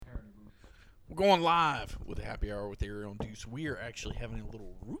We're going live with a happy hour with Ariel and Deuce. We are actually having a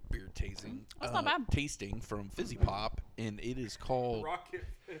little root beer That's not bad. tasting from Fizzy Pop, and it is called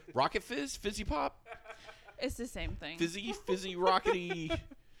Rocket Fizz, Fizzy Pop, It's the same thing. Fizzy, rockety,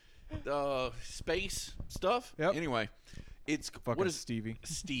 space stuff. Yep. Anyway, it's Fucking what is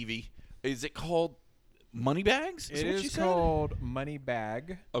Stevie. Is it called Money Bags? It what you is said? called Money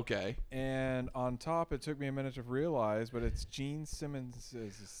Bag. Okay. And on top, it took me a minute to realize, but it's Gene Simmons'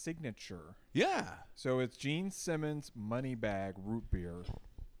 signature. Yeah. So it's Gene Simmons Money Bag root beer.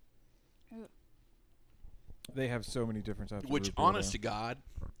 They have so many different types of Which, root beer honest there. to God,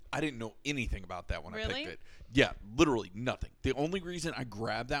 I didn't know anything about that when I Really? picked it. Yeah, literally nothing. The only reason I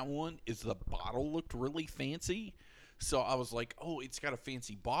grabbed that one is the bottle looked really fancy. So I was like, oh, it's got a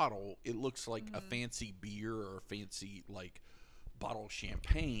fancy bottle. It looks like a fancy beer or a fancy, like, bottle of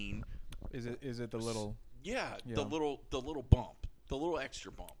champagne. Is it the little... Yeah, Yeah. the little bump. The little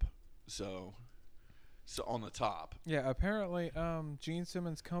extra bump. So on the top. Yeah, apparently Gene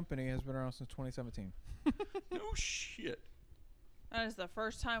Simmons' company has been around since 2017. No shit. That is the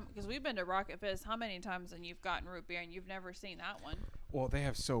first time, because we've been to Rocket Fizz how many times and you've gotten root beer and you've never seen that one. Well, they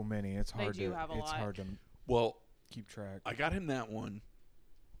have so many. It's They hard do to have a it's lot. hard to Well, keep track. I got him that one.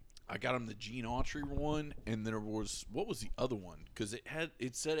 I got him the Gene Autry one, and there was, what was the other one? Because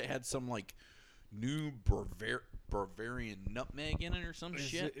it said it had some like new Bavarian nutmeg in it or some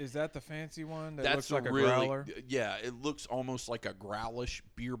shit. Is that the fancy one that That's looks like really, a growler? yeah. It looks almost like a Growlish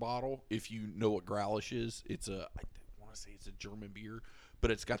beer bottle. If you know what Growlish is, I want to say it's a German beer,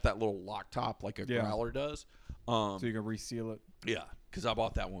 but it's got that little lock top like a Yeah. growler does. So you can reseal it. Yeah, because I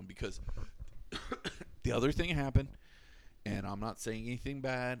bought that one because the other thing happened, and I'm not saying anything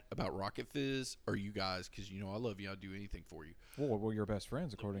bad about Rocket Fizz or you guys because you know I love you. I'll do anything for you. Well, we're your best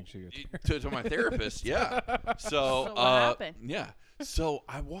friends, according to you. To my therapist, yeah. So what happened? Yeah. So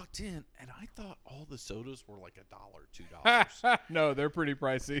I walked in, and I thought all the sodas were like $1, $2. No, they're pretty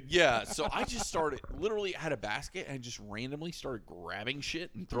pricey. Yeah, so I just started, literally had a basket and just randomly started grabbing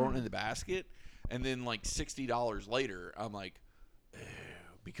shit and throwing it in the basket. And then like $60 later, I'm like, ew,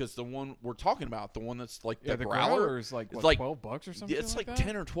 because the one we're talking about, the one that's like Yeah, the the growler, growler is like, it's what, like $12 or something? it's like that?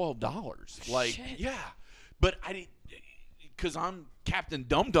 $10 or $12. Like, Shit. yeah. But I didn't, because I'm Captain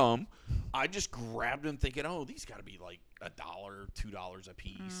Dum Dum, I just grabbed them thinking, oh, these got to be like $1, $2 a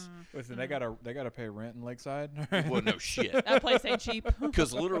piece. Listen, they gotta pay rent in Lakeside. Well, no shit. That place ain't cheap.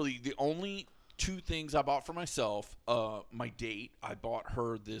 Because literally the only two things I bought for myself, my date, I bought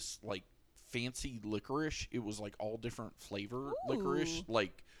her this like fancy licorice. It was like all different flavor licorice,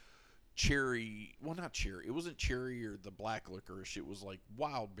 like cherry. Well, not cherry. It wasn't cherry or the black licorice. It was like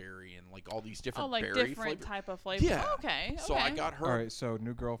wild berry and like all these different Oh, like berry different flavors. type of flavor. Yeah. Oh, okay. So I got her. All right, so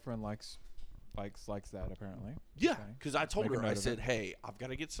new girlfriend likes that apparently. Yeah, Okay. because I told Make a her, note I of said, it. hey, I've got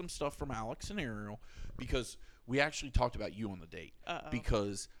to get some stuff from Alex and Ariel because we actually talked about you on the date. Uh-oh.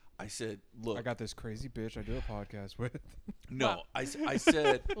 Because I said, look, I got this crazy bitch I do a podcast with. no, Wow. I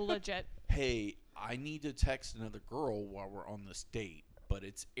said, Legit. hey, I need to text another girl while we're on this date, but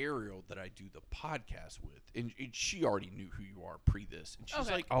it's Ariel that I do the podcast with. And she already knew who you are pre this. And she's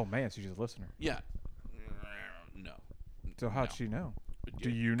Okay. like, Oh man, so she's a listener. yeah, no. So how'd No. she know?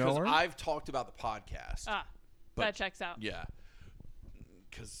 Do you know her? Because I've talked about the podcast. Ah, But- that checks out. Yeah,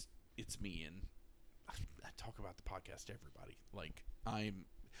 because it's me, and I talk about the podcast to everybody. Like,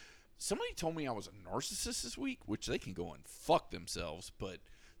 somebody told me I was a narcissist this week, which they can go and fuck themselves, but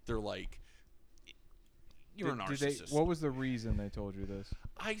they're like, you're a narcissist. What was the reason they told you this?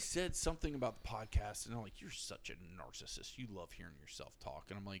 I said something about the podcast, and they're like, you're such a narcissist. You love hearing yourself talk.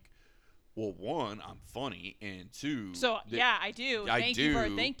 And I'm like, well, one, I'm funny, and two, So, yeah, I do.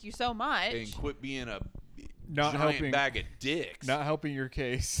 Thank you so much. and quit being a Not giant helping- bag of dicks. Not helping your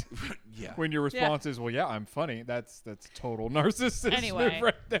case. Yeah. When your response is, "Well, yeah, I'm funny." That's total narcissism Anyway.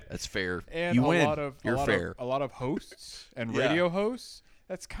 right there. That's fair. And You a win. lot of You're fair. a lot of hosts and Yeah. radio hosts.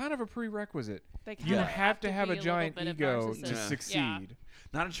 That's kind of a prerequisite. They You kinda have to have be a little giant bit of ego narcissist. to Yeah. succeed.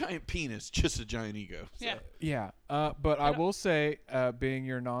 Not a giant penis, just a giant ego. So. Yeah. Yeah, but I will say, being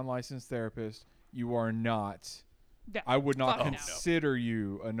your non-licensed therapist, you are not. Yeah. I would not Fuck no. consider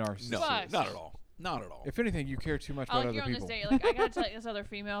you a narcissist. No, Fuck. not at all. Not at all. If anything, you care too much I about like you're other on this people. date. Like, I gotta tell this other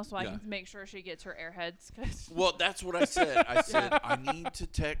female so I Yeah. can make sure she gets her airheads. Cause Well, that's what I said. I said, I need to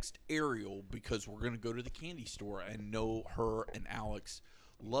text Ariel because we're going to go to the candy store and know her and Alex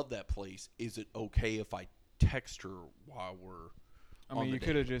love that place. Is it okay if I text her while we're I on mean, the you date?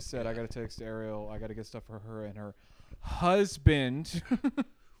 could have just said, "I got to text Ariel. I got to get stuff for her and her husband."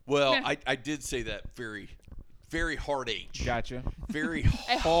 Well, Yeah. I did say that very, very hard H. Gotcha. Very a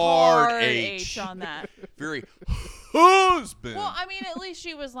hard hard H. H on that. Very husband. Well, I mean, at least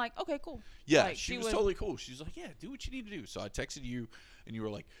she was like, okay, cool. Yeah, Like, she was totally cool. She's like, yeah, do what you need to do. So I texted you, and you were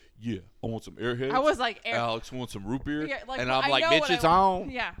like, yeah, I want some Airheads. I was like, Alex wants some root beer. Yeah, like, and well, I'm I like, know bitch, what it's I on.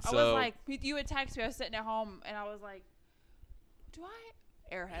 Yeah, I So- was like, you would text me. I was sitting at home, and I was like, do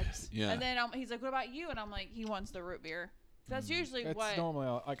I Airheads? Yeah. And then he's like, what about you? And I'm like, he wants the root beer. That's usually That's what. normally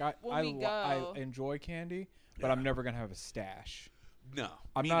like when we I go. enjoy candy, but Yeah. I'm never gonna have a stash. No,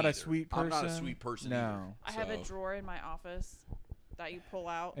 I'm me not a neither. sweet I'm not a person. sweet person No. either. I have a So- drawer in my office that you pull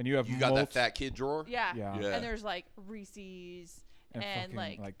out. And you have You got that multi- fat kid drawer? Yeah. Yeah. Yeah. And there's like Reese's and and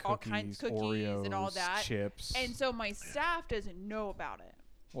fucking, like cookies, all kinds cookies Oreos, and all that. chips. And so my staff doesn't know about it.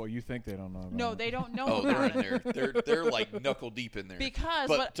 well, you think they don't know about No, it. they don't know Oh, they're about in it. there. They're like knuckle deep in there. Because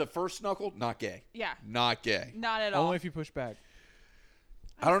but what? to first knuckle, not gay. Yeah. Not gay. Not at all. Only if you push back.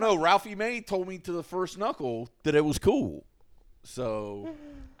 I don't know. Ralphie May told me to the first knuckle that it was cool. So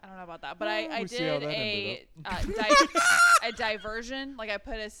I don't know about that, but I we see how did that a a diversion. Like I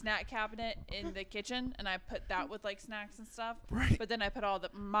put a snack cabinet in the kitchen, and I put that with like snacks and stuff. Right. But then I put all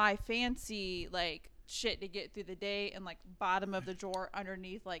my fancy like shit to get through the day in like bottom of the drawer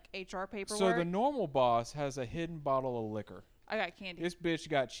underneath like HR paperwork. So the normal boss has a hidden bottle of liquor. I got candy. This bitch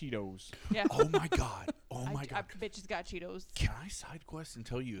got Cheetos. Yeah. oh my god. Oh my I god. bitches got Cheetos. Can I side quest and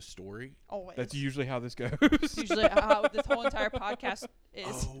tell you a story? Always. That's usually how this goes. usually how this whole entire podcast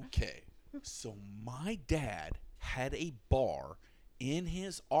is. Okay. So my dad had a bar in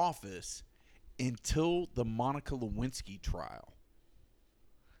his office until the Monica Lewinsky trial.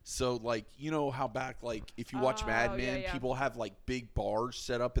 So, like, you know how back, like, if you watch Mad Oh, Men, yeah. people have, like, big bars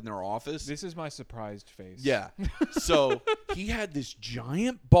set up in their office. This is my surprised face. Yeah. So he had this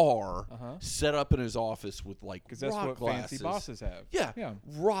giant bar Uh-huh. set up in his office with, like, Because that's rock what glasses. fancy bosses have. Yeah. Yeah.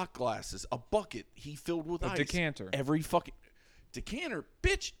 Rock glasses, a bucket he filled with A ice. decanter. Every fucking decanter,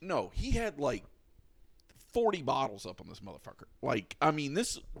 bitch. No, he had like 40 bottles up on this motherfucker. Like, I mean,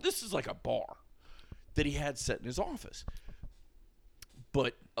 this is like a bar that he had set in his office.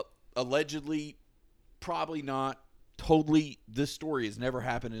 But allegedly, probably not. Totally, this story has never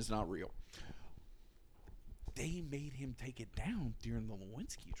happened. It's not real. They made him take it down during the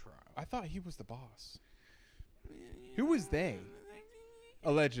Lewinsky trial. I thought he was the boss. Who was they?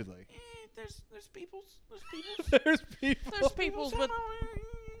 Allegedly. There's people's. There's people. There's people's with.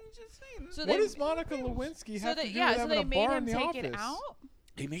 So What they, does Monica Lewinsky so have they, to do yeah, with so having they a made bar him in the take office? it out.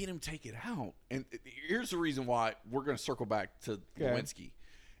 They made him take it out. And here's the reason why we're going to circle back to Okay. Lewinsky.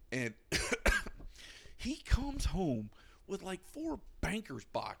 And he comes home with like 4 banker's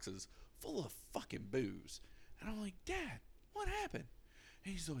boxes full of fucking booze. And I'm like, Dad, what happened?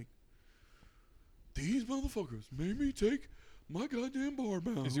 And he's like, these motherfuckers made me take my goddamn bar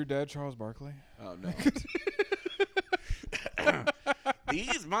down. Is your dad Charles Barkley? Oh, no.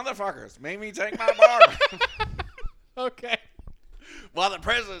 These motherfuckers made me take my bar Okay. while the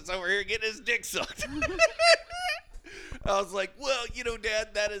president's over here getting his dick sucked. I was like, well, you know, Dad,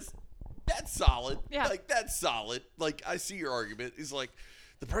 that's solid. Yeah. Like, that's solid. Like, I see your argument. He's like,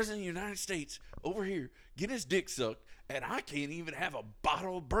 the president of the United States over here getting his dick sucked, and I can't even have a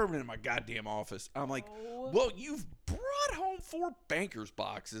bottle of bourbon in my goddamn office. I'm like, Oh. well, you've brought home 4 banker's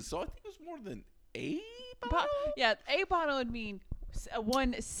boxes, so I think it was more than a bottle? Yeah, a bottle would mean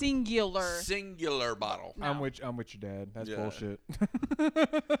one singular. Singular bottle. No. I'm with your dad. That's Yeah. bullshit.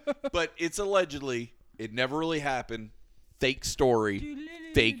 But it's allegedly, it never really happened. Fake story.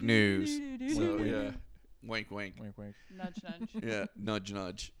 Fake news. So, Wink, yeah. Wink, wink. Wink, wink. Nudge, nudge. Yeah, nudge,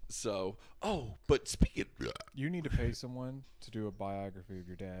 nudge. So, but speaking, You need to pay someone to do a biography of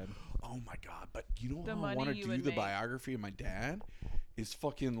your dad. oh my God, but you know The how I want money to you do would the make. biography of my dad? Is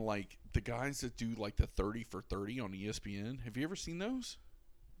fucking like the guys that do like the 30 for 30 on ESPN. Have you ever seen those?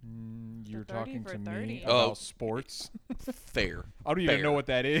 You're 30 talking for to 30. me Oh. about sports. Fair. I don't even Fair. know what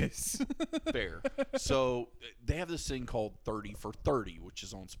that is. Fair. So they have this thing called 30 for 30, which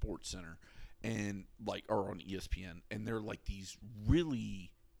is on Sports Center and like or on ESPN, and they're like these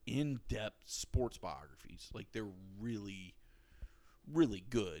really in-depth sports biographies. Like they're really, really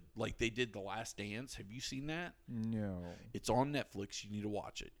good. Like they did The Last Dance. Have you seen that? No. It's on Netflix. You need to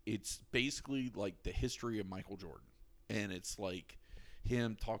watch it. It's basically like the history of Michael Jordan, and it's like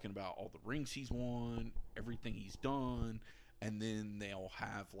him talking about all the rings he's won, everything he's done, and then they'll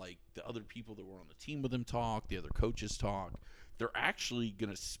have like the other people that were on the team with him talk, the other coaches talk. They're actually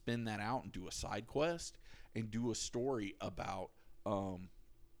gonna spin that out and do a side quest and do a story about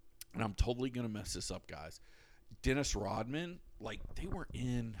and I'm totally gonna mess this up, guys. Dennis Rodman, like they were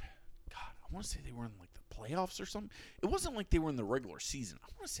in I want to say they were in like the playoffs or something. It wasn't like they were in the regular season. I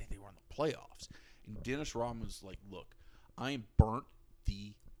want to say they were in the playoffs. And Dennis Rodman was like, look, I am burnt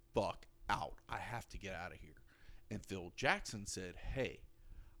the fuck out. I have to get out of here. And Phil Jackson said, hey,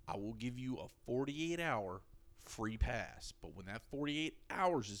 I will give you a 48-hour free pass. But when that 48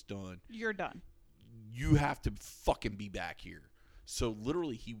 hours is done, You're done. you have to fucking be back here. So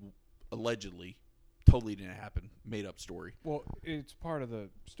literally he allegedly, totally didn't happen, made up story. Well, it's part of the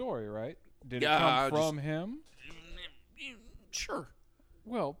story, right? Did Yeah, it come from him? Sure.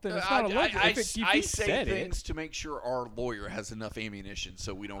 Well, then it's not alleged. If I he say said things to make sure our lawyer has enough ammunition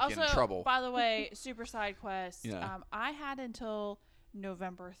so we don't Also, get in trouble. by the way, super side quest. Yeah. I had until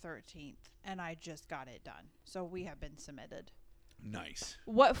November 13th, and I just got it done. So we have been submitted. Nice.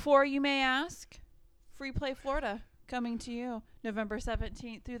 What for, you may ask? Free Play Florida coming to you November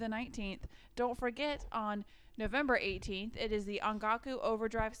 17th through the 19th. Don't forget, on November 18th, it is the Ongaku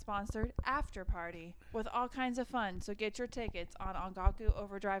Overdrive sponsored after party with all kinds of fun. So get your tickets on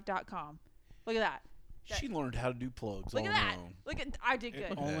ongakuoverdrive.com. Look at that. She learned how to do plugs Look all at on her that. own. Look at, I did It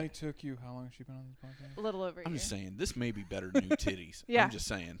good. only took you, how long has she been on this podcast? A little over a I'm year. just saying, this may be better than new titties. Yeah. I'm just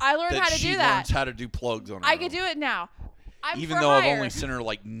saying. I learned how to she do that. learns how to do plugs on her I own. can do it now. I'm Even for though I've hire. only sent her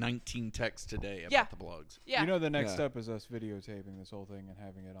like 19 texts today about Yeah. the plugs. Yeah. You know, the next Yeah. step is us videotaping this whole thing and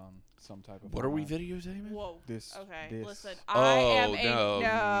having it on some type of What are we format. videotaping? Whoa. This. Okay, this. listen. Oh, I am no,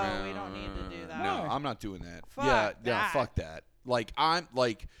 no, we don't need to do that. No, Why? I'm not doing that. Fuck yeah, that. fuck that. Like, I'm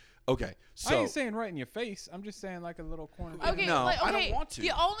like, okay, I so ain't saying right in your face. I'm just saying like a little corner. Okay, No, like, I don't okay, want to.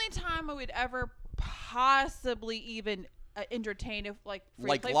 The only time I would ever possibly even entertain if like Free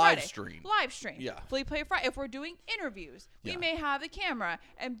like Play live Friday. stream. Live stream. Yeah. Free Play Friday. If we're doing interviews, we Yeah. may have the camera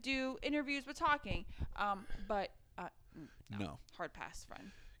and do interviews with talking. But No, hard pass,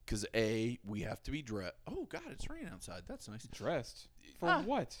 friend. because we have to be dressed. Oh God, it's raining outside. That's nice. Dressed for Huh.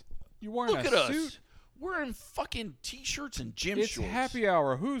 what? You wearing Look a at suit? us. We're in fucking t-shirts and gym It's shorts. happy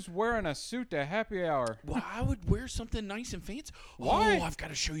hour. Who's wearing a suit to happy hour? Well, I would wear something nice and fancy. Why? Oh, I've got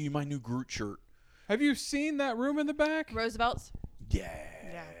to show you my new Groot shirt. Have you seen that room in the back? Roosevelt's.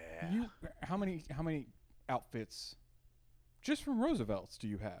 Yeah. You how many outfits just from Roosevelt's do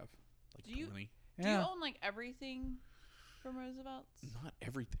you have? Like Do you- 20. Do you own like everything from Roosevelt's? Not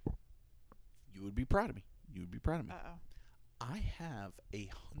everything. You would be proud of me. You would be proud of me. Uh-oh. I have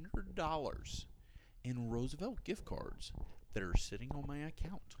 $100 in Roosevelt gift cards that are sitting on my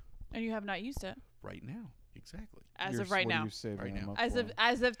account And you have not used it right now. Exactly. as You're of right what are now. you saving Right them now. up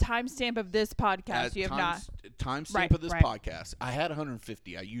As of timestamp of this podcast, At you have not. timestamp Right, of this right. podcast. I had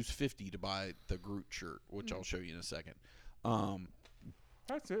 150. I used 50 to buy the Groot shirt, which I'll show you in a second.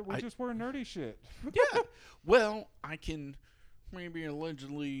 That's it. We just wear nerdy shit. Yeah. Well, I can maybe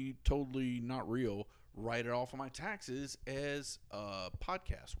allegedly, totally not real, write it off on my taxes as a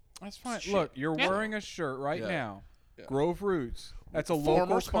podcast. That's fine. Shit. Look, you're Yeah. wearing a shirt right Yeah. now. Yeah. Grove Roots. That's a Former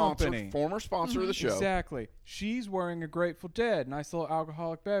local sponsor, company. former sponsor of the show. Exactly. She's wearing a Grateful Dead, nice little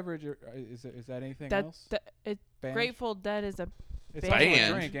alcoholic beverage. Is that anything else? Band? Grateful Dead is a It's band. like a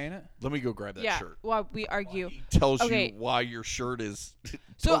Band. drink, ain't it? Let me go grab that yeah. shirt. Well, we argue. He tells Okay. you why your shirt is.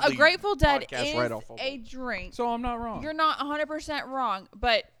 So totally a Grateful Dead podcast is right off of a it. drink. So I'm not wrong. You're not 100% wrong,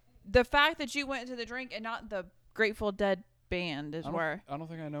 but the fact that you went to the drink and not the Grateful Dead band is where I don't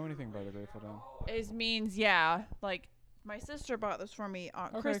think I know anything about the Grateful Dead. means yeah. Like my sister bought this for me on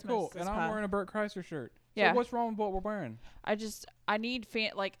Okay, Christmas. cool. this And I'm past- wearing a Burt Kreischer shirt. Yeah. So what's wrong with what we're wearing? I need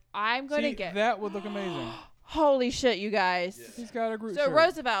like I'm gonna See, get. that would look amazing. Holy shit, you guys! He's got a Groot So shirt.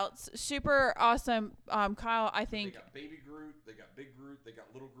 Roosevelt's super awesome. Kyle, I think got Baby Groot, they got Big Groot, they got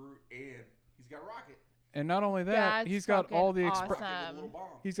Little Groot, and he's got Rocket. And not only that, That's he's got all the fucking Rocket with a awesome. little bomb.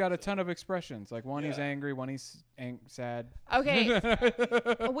 he's got a ton of expressions. Like one he's Yeah. angry, one he's sad. okay.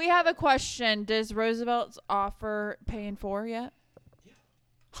 We have a question. Does Roosevelt's offer pay in 4 yet? Yeah.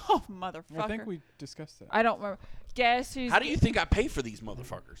 Oh, motherfucker. I think we discussed that. I don't remember. Guess who's. How do you think I pay for these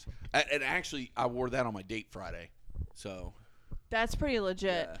motherfuckers? And actually, I wore that on my date Friday. So That's pretty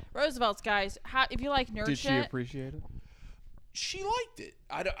legit. Yeah. Roosevelt's, guys. If you like nerd Did she shit. appreciate it? she liked it.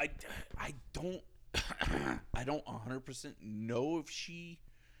 I don't I don't 100% know if she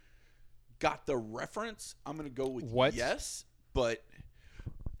got the reference. I'm gonna go with What? yes, but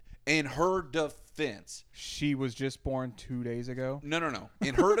in her defense, She was just born 2 days ago. no.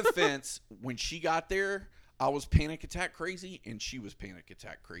 In her defense, when she got there, I was panic attack crazy, and she was panic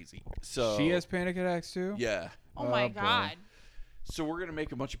attack crazy. So She has panic attacks too? yeah. Oh my Oh, boy. god. So we're gonna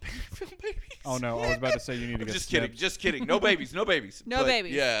make a bunch of panic film babies. Oh no, I was about to say you need to I'm get just snipped. kidding. Just kidding. No babies. No babies. No But,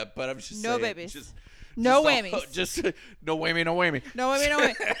 babies. Yeah, but I'm just No saying, babies. Just, No just whammies. Just no whammy. No whammy. No,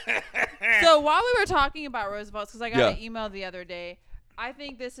 wait. So while we were talking about Roosevelt's, because I got Yeah. an email the other day, I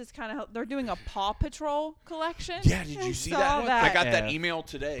think this is kind of they're doing a Paw Patrol collection. Yeah, did I you see saw that? I got Yeah. that email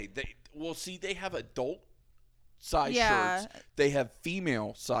today. They have adult size Yeah. shirts. They have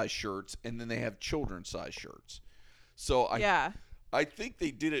female size shirts, and then they have children's size shirts. So I think they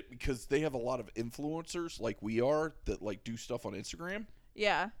did it because they have a lot of influencers like we are that like do stuff on Instagram.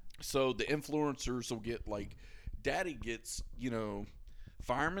 Yeah. So the influencers will get like, Daddy gets,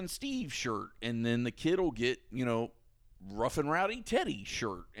 Fireman Steve shirt, and then the kid will get, Rough and Rowdy Teddy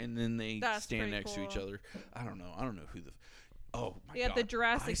shirt, and then they stand next to each other. I don't know who the. Oh my God! The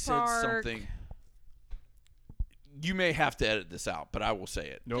Jurassic I Park. said something. You may have to edit this out, but I will say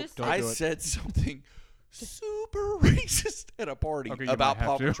it. Nope, don't I do it. said something super racist at a party about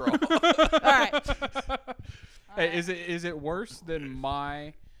Paw Patrol. All right. Hey, is it worse than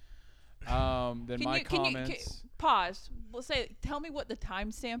my comments? Pause. Let's tell me what the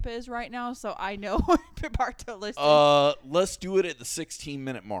timestamp is right now, so I know part to listen. Let's do it at the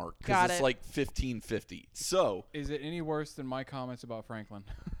 16-minute mark because it's like 15:50. So, is it any worse than my comments about Franklin?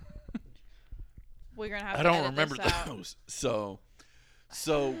 We're gonna have. I to don't edit remember this out. those. So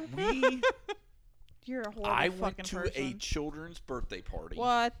we. You're a horrible I fucking went to person. a children's birthday party.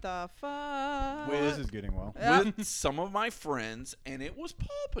 What the fuck? This is getting well. With some of my friends, and it was Paw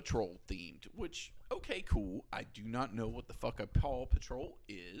Patrol themed, which, okay, cool. I do not know what the fuck a Paw Patrol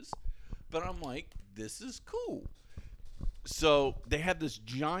is, but I'm like, this is cool. So they had this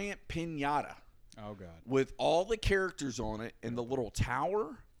giant piñata. Oh, God. With all the characters on it and the little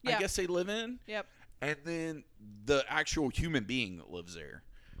tower, I guess they live in. Yep. And then the actual human being that lives there.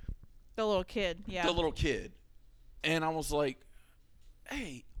 The little kid, yeah. The little kid. And I was like,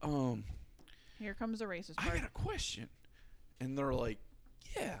 hey, here comes the racist I part. got a question. And they're like,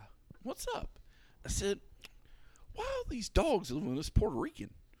 yeah, what's up? I said, why are these dogs living with this Puerto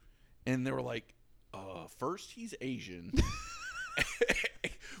Rican? And they were like, first, he's Asian.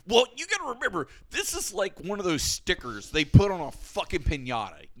 Well, you got to remember, this is like one of those stickers they put on a fucking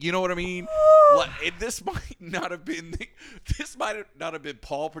piñata. You know what I mean? Like, this might not have been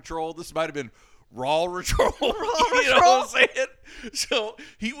Paw Patrol. This might have been Raw Patrol. You know what I'm saying? So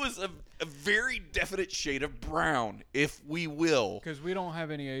he was a very definite shade of brown, if we will. Because we don't have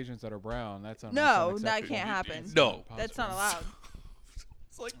any Asians that are brown. That's No, that can't happen. No. That's not allowed.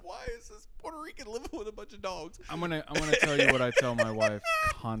 It's like, why is this Puerto Rican living with a bunch of dogs? I'm gonna tell you what I tell my wife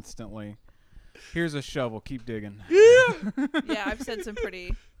constantly. Here's a shovel. Keep digging. Yeah, I've said some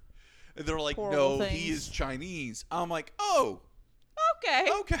pretty. And they're like, horrible no, things. he is Chinese. I'm like, oh, Okay.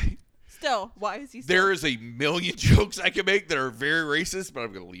 okay. Still, why is he? There is a million jokes I can make that are very racist, but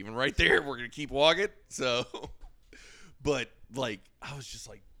I'm gonna leave them right there. We're gonna keep walking. So, but like, I was just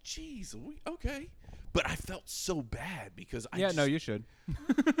like, geez, okay. But I felt so bad because no, you should.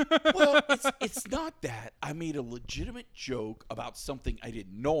 Well, it's not that. I made a legitimate joke about something I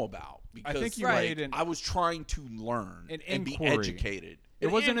didn't know about because I think you made I was trying to learn and be inquiry. educated. It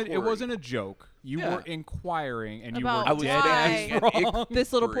wasn't a joke. You Yeah. were inquiring, and About you were dead why ass wrong.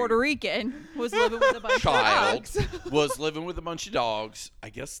 this little Puerto Rican was living with a bunch of Child dogs. was living with a bunch of dogs. I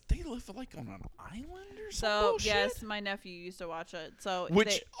guess they live like on an island or some So bullshit. yes, my nephew used to watch it. So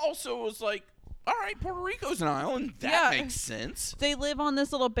Which also was like, all right, Puerto Rico's an island. That makes sense. they live on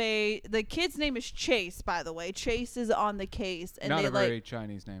this little bay. The kid's name is Chase, by the way. Chase is on the case, and Not they a very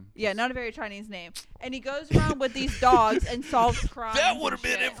Chinese name. Yeah, not a very Chinese name. And he goes around with these dogs and solves crimes. That would have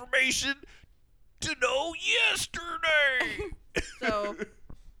and been shit. information to know yesterday. So,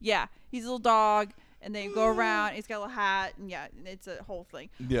 yeah, he's a little dog, and they go around. He's got a little hat, and it's a whole thing.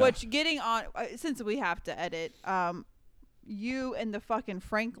 Yeah. Which, getting on, since we have to edit, you and the fucking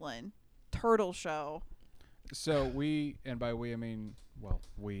Franklin turtle show. So we, and by we I mean,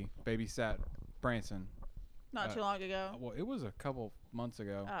 we babysat Branson. Not too long ago. Well, it was a couple months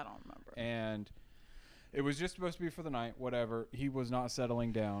ago. I don't remember. And it was just supposed to be for the night, whatever. He was not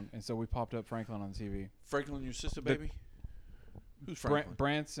settling down, and so we popped up Franklin on TV. Franklin, your sister, baby? Who's Franklin?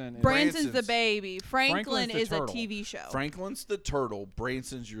 Branson. Branson's the baby. Franklin Franklin's the is a turtle. TV show. Franklin's the turtle.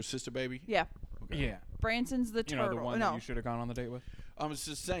 Branson's your sister, baby? Yeah. Okay. Yeah. Branson's the You turtle. know, the one that you should have gone on the date with? I was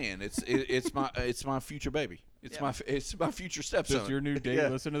just saying, it's my future baby. It's my future stepson. Does your new date Yeah.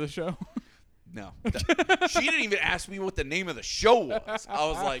 listen to the show? No. She didn't even ask me what the name of the show was. I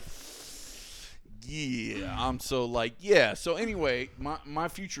was like, yeah. I'm so like, yeah. So anyway, my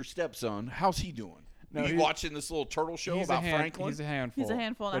future stepson, how's he doing? No, he watching this little turtle show about Franklin? He's a handful. He's a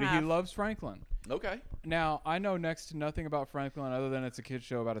handful and but a half. he loves Franklin. Okay. Now, I know next to nothing about Franklin other than it's a kid's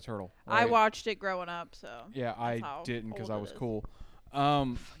show about a turtle. I right? watched it growing up, so. Yeah, that's I how didn't because old I it was is. cool.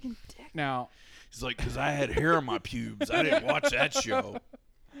 Fucking dick. Now, He's like, because I had hair on my pubes. I didn't watch that show.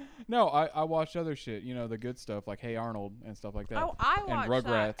 no, I watched other shit. You know, the good stuff like Hey Arnold and stuff like that. Oh, I and watched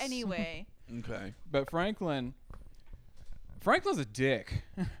Rugrats. that anyway. Okay. But Franklin's a dick.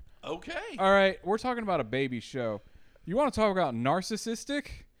 Okay. All right, we're talking about a baby show. You want to talk about narcissistic?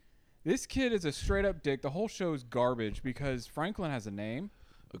 This kid is a straight up dick. The whole show is garbage because Franklin has a name.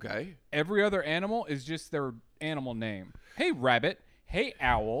 Okay. Every other animal is just their animal name. Hey, rabbit. Hey,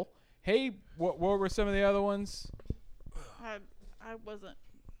 owl. Hey, what were some of the other ones? I wasn't.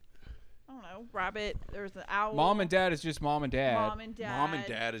 I don't know. Rabbit. There's an owl. Mom and dad is just mom and dad. Mom and dad. Mom and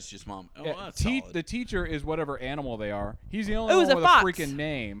dad is just mom. Oh, Yeah, that's solid. the teacher is whatever animal they are. He's the only It was one a with fox. a freaking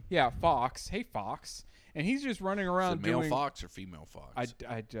name. Yeah, fox. Hey, fox. And he's just running Is it around male doing. fox or female fox?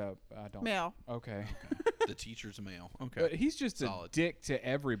 I don't. Male. Okay. The teacher's a male. Okay. But he's just Solid. a dick to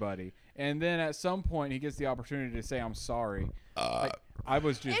everybody. And then at some point, he gets the opportunity to say, "I'm sorry." I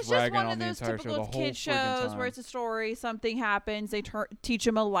was just It's just ragging one on of the those entire show typical the whole kid friggin' shows time. where it's a story, something happens, they teach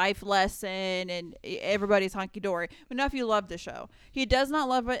him a life lesson, and everybody's hunky dory. But now, if you love the show, he does not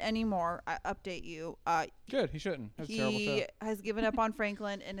love it anymore. I update you. Good. He shouldn't. That's a terrible show. He has given up on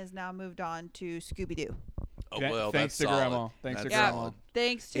Franklin and has now moved on to Scooby Doo. Oh, well, Thanks that's to solid. Grandma. Thanks to That's Grandma. solid.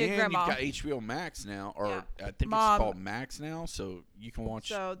 Thanks to And Grandma. you've got HBO Max now, or Yeah. I think Mom. it's called Max now, so you can watch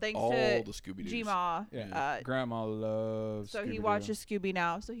So thanks all to the Scooby Doo's. G-Ma. Yeah. Grandma loves. So he Scooby-Doo. watches Scooby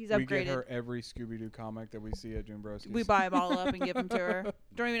now. So he's We upgraded. get her every Scooby-Doo comic that we see at June Broski's. We buy them all up and give them to her.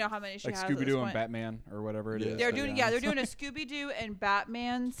 Don't even know how many she like has. At this Scooby-Doo and point. Batman or whatever it Yeah. is. They're but doing they're doing a Scooby Doo and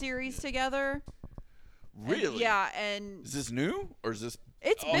Batman series together. And- Really? yeah, and Is this new or is this?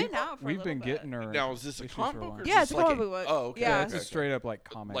 it's Oh, been out for a We've little been bit. getting her. Now is this a issues comic for book? while. Or is Yeah, this it's a like comic book. Oh, okay. Yeah. Yeah, it's a straight up like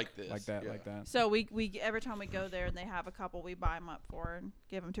comic, Like this, like that, yeah. like that. So we every time we go there and they have a couple, we buy them up for her and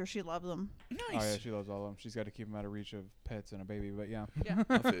give them to her. She loves them. Nice. Oh yeah, she loves all of them. She's got to keep them out of reach of pets and a baby, but yeah. Yeah.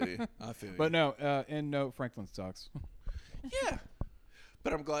 I feel you. I feel you. But no, end note, Franklin sucks. Yeah.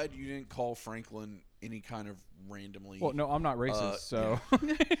 But I'm glad you didn't call Franklin any kind of randomly. Well, no, I'm not racist, so.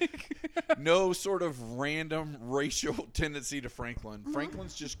 No sort of random racial tendency to Franklin.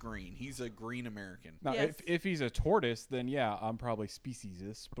 Franklin's just green. He's a green American. Now, Yes. if he's a tortoise, then yeah, I'm probably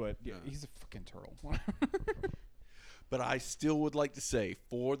speciesist, but yeah, Yeah. he's a fucking turtle. But I still would like to say,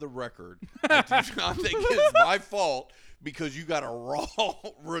 for the record, I do not think it's my fault because you got a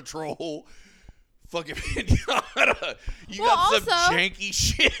raw troll fucking pinata. You Well, got some also, janky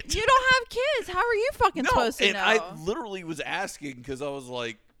shit. You don't have kids. How are you fucking supposed to and know? I literally was asking because I was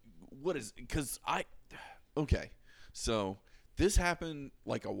like, what is, because okay, so this happened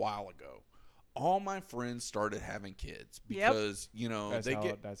like a while ago. All my friends started having kids because, you know, that's they how,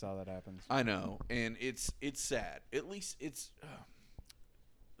 get, that's how that happens. I know, and it's sad. At least it's,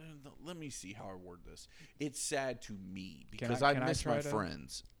 let me see how I word this. It's sad to me because I can I miss try my to-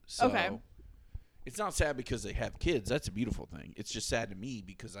 friends. So Okay. it's not sad because they have kids. That's a beautiful thing. It's just sad to me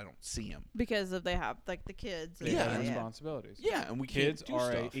because I don't see them. because of they have like the kids. They and Yeah, have and- responsibilities. Yeah, and we Kids can't do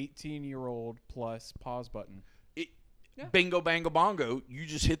are stuff. a 18-year-old plus pause button. Yeah. Bingo, bango, bongo. You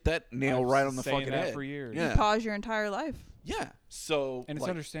just hit that nail I've right on the saying fucking that head. for years. Yeah. Pause your entire life. Yeah. So, And it's like,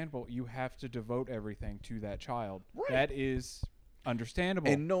 understandable. You have to devote everything to that child. Right. That is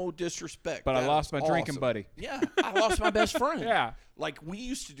understandable. and no disrespect. but I that's lost my drinking awesome. buddy. Yeah, I lost my best friend. Yeah. Like we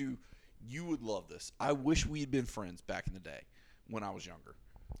used to do. You would love this. I wish we had been friends back in the day when I was younger.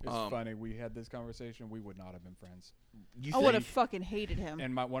 It's funny. We had this conversation. We would not have been friends. You I would have think- fucking hated him.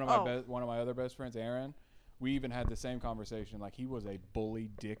 And one of my other best friends, Aaron, we even had the same conversation. Like he was a bully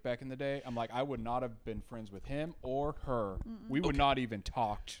dick back in the day. I'm like, I would not have been friends with him or her. We would not even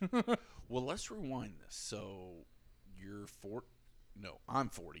talked. Well, let's rewind this. So you're 40. No, I'm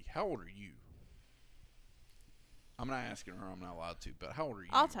 40. How old are you? I'm not asking her. I'm not allowed to. But how old are you?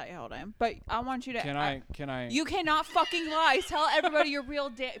 I'll tell you how old I am, but I want you to. Can I? You cannot fucking lie. Tell everybody your real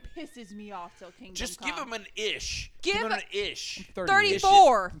dad. Pisses me off till Kingdom Just Come. give him an ish. Give him him an ish. 30-ish.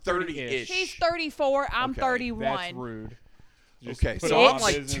 34. 30-ish. He's 34. I'm Okay, 31. That's rude. Just Okay, put so it I'm on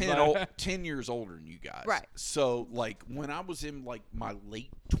like business 10 years older than you guys. Right. So, like, when I was in, like, my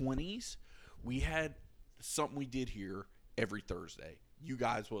late 20s, we had something we did here every Thursday. You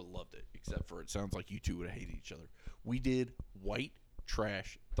guys would have loved it, except for it sounds like you two would have hated each other. We did White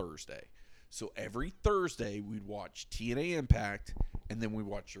Trash Thursday. So, every Thursday, we'd watch TNA Impact, and then we'd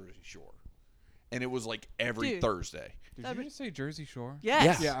watch Jersey Shore. And it was, like, every Dude. Thursday. Did That'd you be- just say Jersey Shore?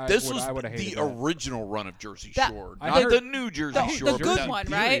 Yes. Yeah, This I was would've the hated that. original run of Jersey That- Shore, I not heard- the new Jersey the Shore. good but one,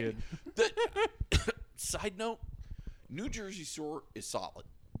 that- right? Side note, New Jersey Shore is solid.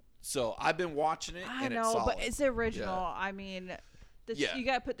 So I've been watching it, I and know, it's solid. but it's original. Yeah. I mean, Yeah. you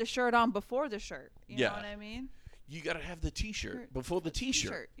got to put the shirt on before the shirt. You Yeah. know what I mean? You got to have the T-shirt before the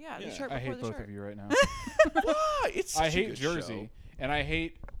T-shirt. Yeah, the Yeah. shirt I before hate the both shirt. of you right now. Why? It's such I a hate good Jersey, and I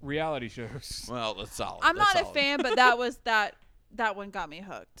hate reality shows. show. Well, that's solid. I'm That's not a solid. fan, but that was that. that one got me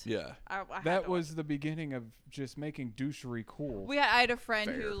hooked. Yeah. I had That to was the beginning of just making douchery cool. I had a friend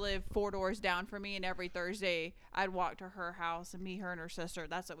Fair. who lived 4 doors down from me, and every Thursday I'd walk to her house and meet her and her sister.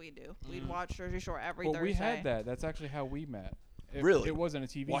 That's what we do. We'd watch Jersey Shore every well, Thursday. we had that. That's actually how we met. Really? It wasn't a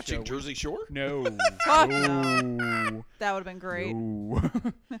TV Watching show. Jersey Shore? No. Fuck no. That would have been great. No.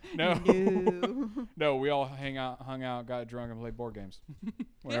 No. No. No, we all hung out, got drunk, and played board games.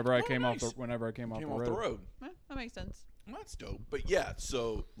 whenever I oh, came nice. off the Came off the road. That makes sense. Well, that's dope. But yeah,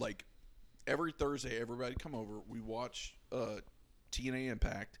 so like every Thursday, everybody come over. We watch TNA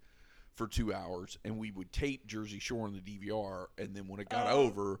Impact for 2 hours, and we would tape Jersey Shore on the DVR. And then when it got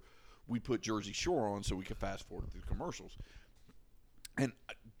over, we put Jersey Shore on so we could fast forward through the commercials. And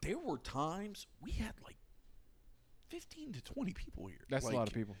there were times we had like 15 to 20 people here. That's like, a lot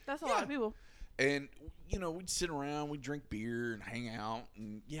of people. That's a lot of people. And, you know, we'd sit around, we'd drink beer and hang out.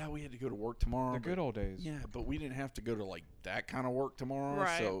 And, yeah, we had to go to work tomorrow. The good old days. Yeah, but we didn't have to go to, like, that kind of work tomorrow.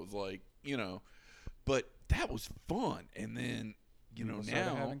 Right. So it was like, you know. But that was fun. And then, you know, People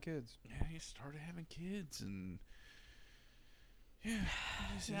started now. having kids. Yeah, you started having kids. And, yeah,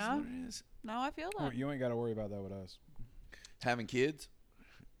 this Yeah. is what it is. No, I feel that. Well, you ain't got to worry about that with us. Having kids?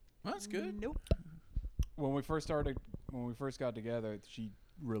 Well, that's good. Nope. When we first got together, she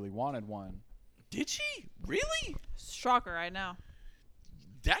really wanted one. Did she? Really? Shocker, I know.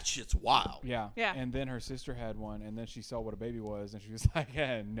 That shit's wild. Yeah. Yeah. And then her sister had one, and then she saw what a baby was, and she was like,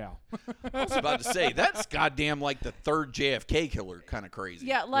 no. I was about to say, that's goddamn like the third JFK killer kind of crazy.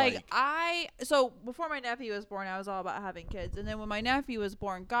 Yeah, so before my nephew was born, I was all about having kids. And then when my nephew was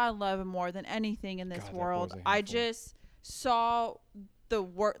born, God love him more than anything in this God, that world, boy's a I handful. just saw the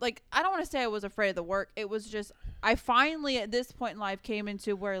work. Like, I don't want to say I was afraid of the work. It was just, I finally at this point in life came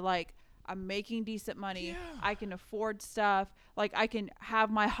into where, like, I'm making decent money. Yeah. I can afford stuff. Like, I can have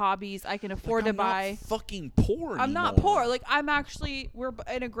my hobbies. I can afford I'm to buy. not fucking poor I'm not anymore. poor. Like, we're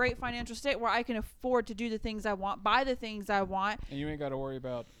in a great financial state where I can afford to do the things I want, buy the things I want. And you ain't got to worry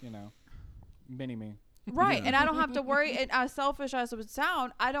about, mini-me. Right. Yeah. And I don't have to worry. And as selfish as it would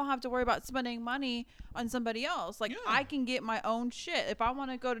sound, I don't have to worry about spending money on somebody else. Like, Yeah. I can get my own shit. If I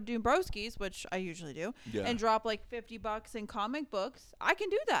want to go to Doombrowski's, which I usually do, Yeah. and drop like $50 in comic books, I can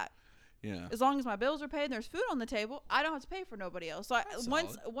do that. Yeah. As long as my bills are paid and there's food on the table, I don't have to pay for nobody else. So That's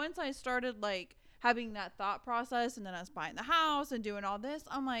once I started like having that thought process, and then I was buying the house and doing all this,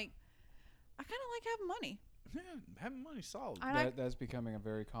 I'm like, I kind of like having money. Yeah, having money solid. That's becoming a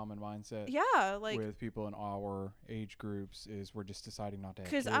very common mindset Yeah, like, with people in our age groups is we're just deciding not to have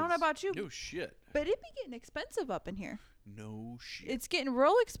because kids. I don't know about you, No shit. but it'd be getting expensive up in here. No shit. It's getting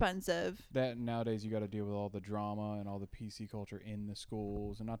real expensive. That nowadays you got to deal with all the drama and all the PC culture in the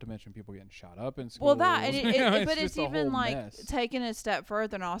schools, and not to mention people getting shot up in schools. Well, that and but just it's a even whole like mess. taking a step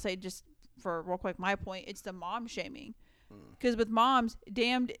further, and I'll say just for real quick, my point, it's the mom shaming. Mm. Because with moms,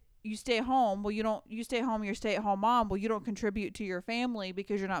 damned, you stay home. Well, you stay home. You're a stay-at-home mom. Well, you don't contribute to your family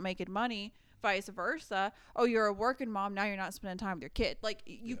because you're not making money. Vice versa. Oh, you're a working mom. Now you're not spending time with your kid. Like,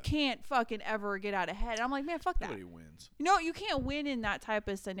 you can't fucking ever get out ahead. And I'm like, man, fuck that. Nobody wins. You know, you can't win in that type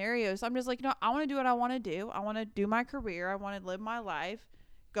of scenario. So I'm just like, I want to do what I want to do. I want to do my career. I want to live my life,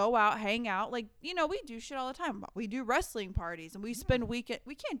 go out, hang out. Like, we do shit all the time. We do wrestling parties and we spend weekend.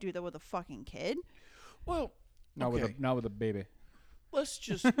 We can't do that with a fucking kid. Well, not with a baby. let's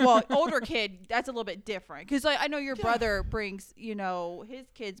just. Well, older kid, that's a little bit different. Because I know your brother brings, his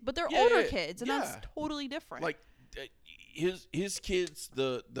kids, but they're older kids, and that's totally different. Like, his kids,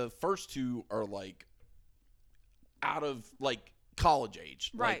 the first two are like out of like college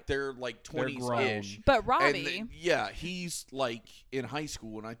age. Right. Like they're like They're 20s-ish. But Robbie, And he's like in high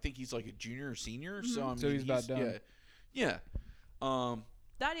school, and I think he's like a junior or senior. So I mean, So he's about done. Yeah.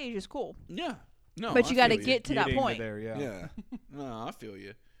 that age is cool. Yeah. No, But I you got to feel get to that Getting point. there, yeah. Yeah. No, I feel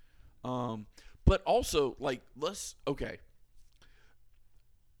you. But also, like,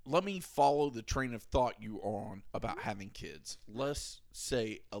 let me follow the train of thought you are on about having kids. Let's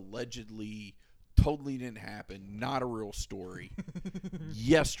say allegedly totally didn't happen, not a real story.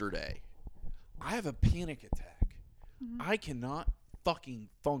 Yesterday, I have a panic attack. I cannot fucking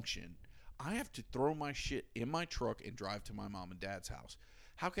function. I have to throw my shit in my truck and drive to my mom and dad's house.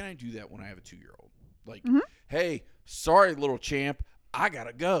 How can I do that when I have a 2-year-old? Like, hey, sorry, little champ, I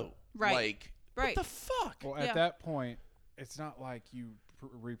gotta go. Right. Like, Right. what the fuck? Well, Yeah. at that point, it's not like you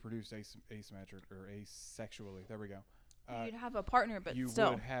reproduce asymmetric or asexually. There we go. You'd have a partner, but You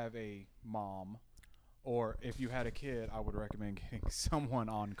still. would have a mom, or if you had a kid, I would recommend getting someone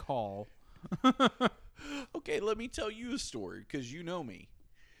on call. Okay, let me tell you a story, because you know me.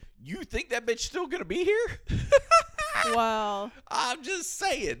 You think that bitch still gonna be here? Well, I'm just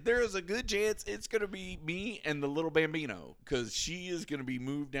saying, there is a good chance it's going to be me and the little Bambino because she is going to be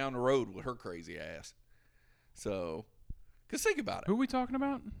moved down the road with her crazy ass. So, because think about it. Who are we talking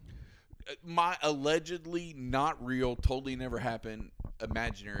about? My allegedly not real, totally never happened,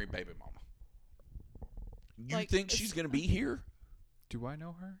 imaginary baby mama. You Like, think she's going to be here? Do I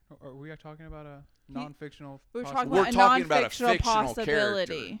know her? Or are we talking about a non-fictional? we're possible- talking We're about a talking about a non-fictional fictional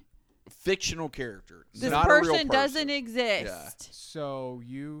possibility. character. Fictional character. This not a real person doesn't exist. Yeah. So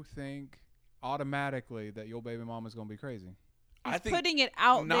you think automatically that your baby mama is going to be crazy? I think Putting it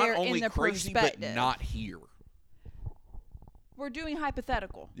out not there only in the crazy, perspective. but not here. We're doing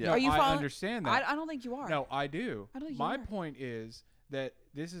hypothetical. Yeah. No, Are you I following? understand that. I don't think you are. No, I do. I don't think you My are. point is that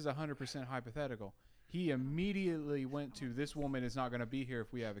this is 100% hypothetical. He immediately went to, this woman is not going to be here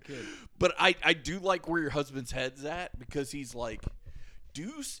if we have a kid. But I do like where your husband's head's at because he's like,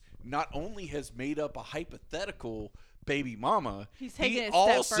 Deuce not only has made up a hypothetical baby mama, He's taking he it a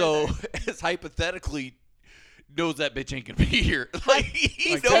step also further. has hypothetically knows that bitch ain't gonna be here. Like he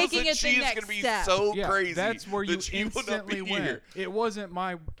He's knows taking that it the she is next gonna be step. so Yeah, crazy. that's where you that she will not instantly be went. here. It wasn't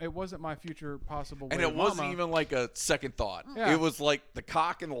my future possible And baby it wasn't mama. even like a second thought. Yeah. It was like the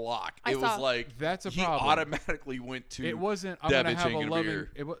cock and the lock. I It was saw- like That's a he problem. automatically went to. It wasn't. I'm that gonna bitch have ain't a gonna be loving.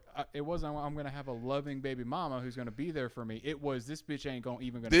 here. It wasn't. I'm gonna have a loving baby mama who's gonna be there for me. It was, this bitch ain't gonna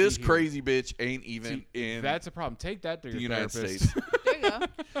This be here. crazy bitch ain't even See, in that's a problem. Take that to the your United therapist. States. There you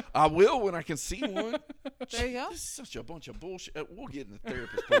go. I will when I can see one. There you go. This is such a bunch of bullshit. We'll get into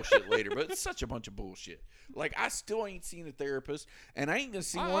therapist bullshit later, but it's such a bunch of bullshit. Like, I still ain't seen a therapist, and I ain't going to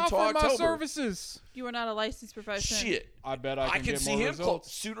see I one until offer my October. services. You are not a licensed professional. Shit. I bet I can can get see more him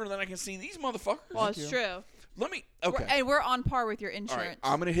results. sooner than I can see these motherfuckers. Well, Thank it's you. true. Let me, okay. And we're on par with your All insurance. right,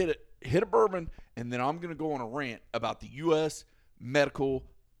 I'm going to hit a bourbon, and then I'm going to go on a rant about the U.S. medical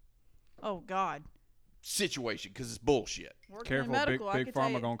Oh God. situation, because it's bullshit. Working in Careful, medical, I big can tell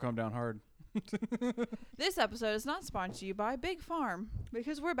pharma you. gonna come down hard. This episode is not sponsored to you by Big Farm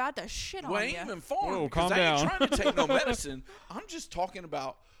because we're about to shit Well, I on ain't you. even informed Whoa, because calm I ain't down. trying to take no medicine. I'm just talking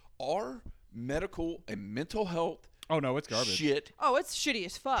about our medical and mental health Oh no, it's garbage. shit. Oh, it's shitty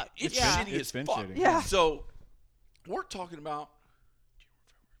as fuck. It's yeah. shitty It's as been fuck. shitty. Yeah. So we're talking about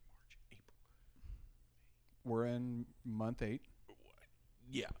We're in month 8.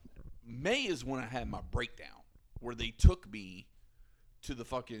 yeah. May is when I had my breakdown where they took me to the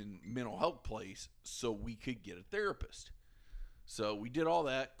fucking mental health place so we could get a therapist. So we did all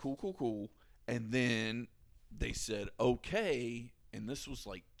that. Cool. And then they said, okay. And this was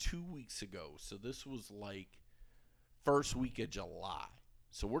like 2 weeks ago. So this was like first week of July.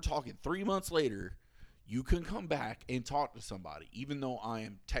 So we're talking 3 months later. You can come back and talk to somebody, even though I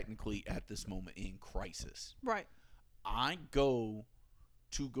am technically at this moment in crisis. Right. I go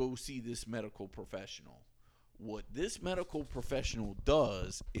to go see this medical professional. What this medical professional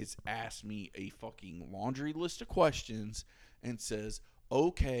does is ask me a fucking laundry list of questions and says,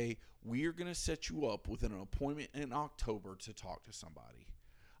 okay, we're going to set you up with an appointment in October to talk to somebody.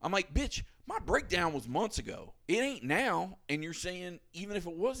 I'm like, bitch, my breakdown was months ago. It ain't now. And you're saying even if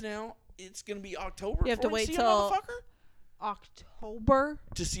it was now, it's going to be October You have to before wait see till- a motherfucker? October.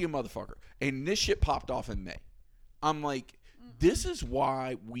 To see a motherfucker. And this shit popped off in May. I'm like, this is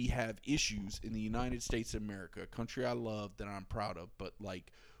why we have issues in the United States of America, a country I love that I'm proud of, but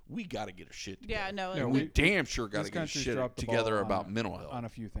like, we got to get our shit together. Yeah, no. Yeah, We we- damn sure got this to get our country's shit dropped the together ball about on- mental health. on a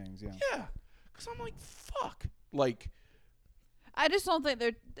few things. Yeah. Yeah. Because I'm like, fuck. Like, I just don't think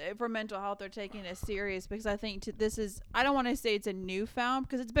they're for mental health. They're taking it serious because I think this is. I don't want to say it's a newfound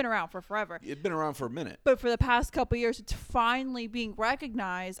because it's been around for forever. it's been around for a minute. But for the past couple years, it's finally being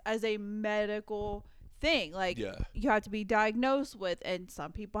recognized as a medical thing. Like Yeah. you have to be diagnosed with, and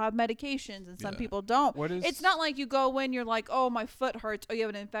some people have medications and some Yeah. people don't. What is- It's not like you go in, you're like, oh, my foot hurts. Oh, you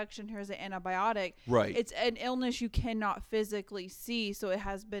have an infection. Here's an antibiotic. Right. It's an illness you cannot physically see, so it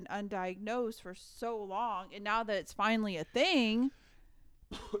has been undiagnosed for so long, and now that it's finally a thing.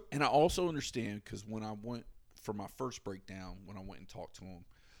 And I also understand because when I went for my first breakdown, when I went and talked to him,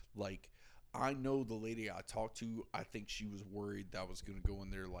 like, I know the lady I talked to, I think she was worried that I was going to go in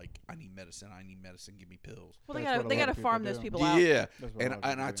there like, I need medicine, give me pills. Well, they That's gotta what a they lot gotta of people farm those do. people out. Yeah. That's what And a lot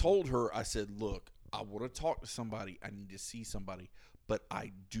of and I people do. told her, I said, look, I want to talk to somebody. I need to see somebody, but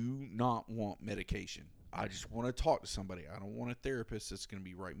I do not want medication. I just want to talk to somebody. I don't want a therapist that's going to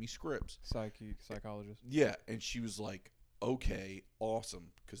be writing me scripts. Psychologist. Yeah. And she was like, okay,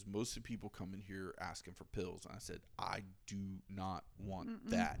 awesome. Because most of the people come in here asking for pills. And I said, I do not want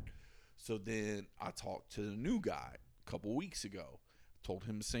that. So then I talked to the new guy a couple weeks ago. Told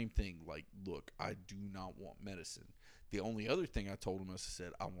him the same thing. Like, look, I do not want medicine. The only other thing I told him is I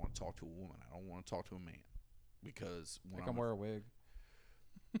said, I want to talk to a woman. I don't want to talk to a man. because when Make him wear a wig.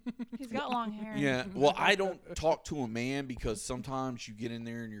 He's got long hair. Yeah. Well, I don't talk to a man because sometimes you get in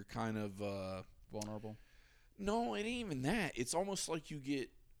there and you're kind of Vulnerable. no, it ain't even that. It's almost like you get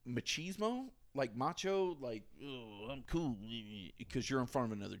machismo, like macho, like I'm cool because you're in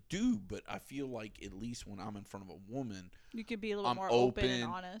front of another dude. But I feel like at least when I'm in front of a woman, You could be a little I'm more open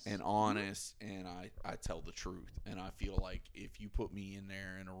and honest. and I tell the truth. And I feel like if you put me in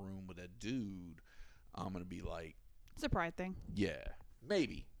there in a room with a dude, I'm gonna be like, It's a pride thing. yeah,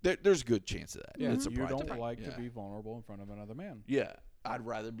 maybe there's a good chance of that. Yeah, It's a you pride don't thing. like Yeah. to be vulnerable in front of another man. Yeah, I'd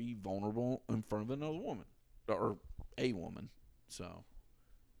rather be vulnerable in front of another woman or a woman. So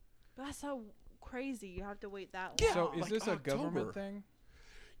But that's so crazy. You have to wait that long. Yeah. So is like this a October. government thing?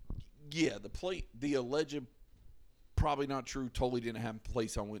 yeah, the alleged, probably not true. Totally didn't happen.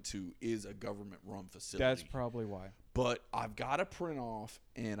 Place I went to is a government run facility. That's probably why. But I've got a print off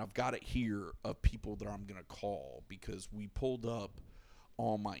and I've got it here of people that I'm gonna call because we pulled up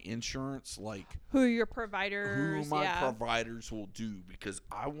on my insurance like Who are your providers? who my yeah. providers will do because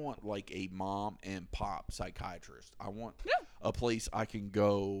I want like a mom and pop psychiatrist. I want a place I can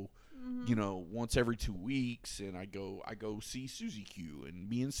go, you know, once every 2 weeks, and I go see Susie Q, and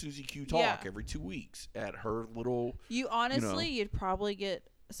me and Susie Q talk Yeah. every 2 weeks at her little. You honestly, you'd probably get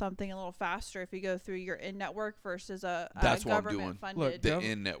something a little faster if you go through your in-network versus a That's what I'm doing. government-funded. Look, The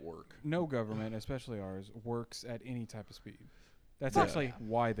in-network. No government, especially ours, works at any type of speed. That's Yeah. actually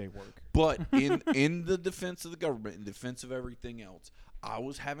why they work. But in the defense of the government, in defense of everything else, I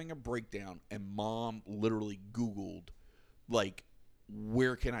was having a breakdown, and Mom literally Googled, like,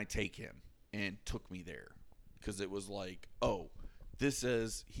 where can I take him, and took me there, because it was like, oh, this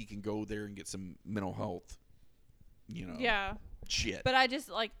says he can go there and get some mental health, you know, Yeah. shit. But I just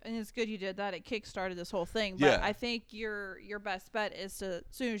like, and it's good you did that. It kickstarted this whole thing. But Yeah. I think your best bet is to, as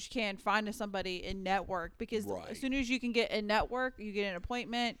soon as you can, find somebody in network, because Right. as soon as you can get in network, you get an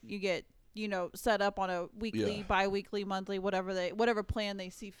appointment, you get set up on a weekly, Yeah. bi-weekly, monthly, whatever plan they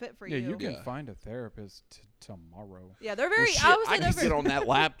see fit for Yeah, you can Yeah. find a therapist tomorrow. Yeah, they're Well, very. shit, I would say I they're can very, get on that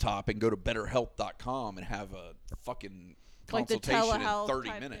laptop and go to betterhelp.com and have a fucking like the consultation in telehealth 30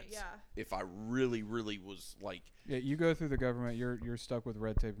 type thing, minutes. yeah. If I really, really was like, Yeah, you go through the government, you're stuck with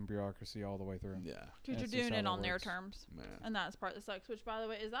red tape and bureaucracy all the way through. yeah, Because you're That's just doing how it that on their works. terms, man. and that's part that sucks. Which, by the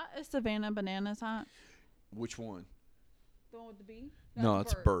way, is that a Savannah Bananas hat? Which one? The one with the bee? No,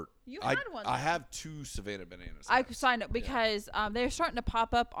 it's Bert. You I, had one. I though. have 2 Savannah Bananas. I hats. signed up because they're starting to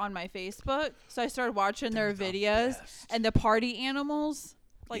pop up on my Facebook, so I started watching their They're the videos best. and the party animals.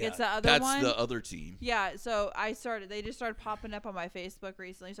 Like Yeah, it's the other that's one. the other team. Yeah, so they just started popping up on my Facebook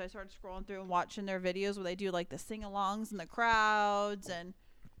recently, so I started scrolling through and watching their videos where they do like the sing-alongs and the crowds, and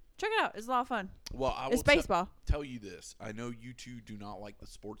check it out. It's a lot of fun. Well, I will It's baseball. tell you this. I know you two do not like the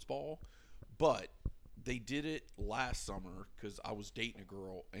sports ball, but they did it last summer because I was dating a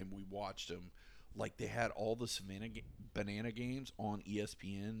girl and we watched them. Like they had all the Savannah Banana games on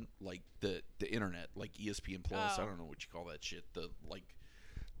ESPN, like the internet, like ESPN Plus. Oh. I don't know what you call that shit. The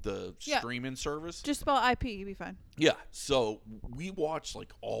Yeah. streaming service. Just spell IP, you'll be fine. Yeah. So we watched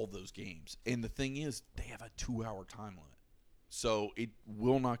like all those games, and the thing is, they have a 2-hour time limit, so it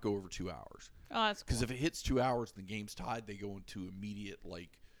will not go over 2 hours. Oh, that's cool. Because if it hits 2 hours and the game's tied, they go into immediate,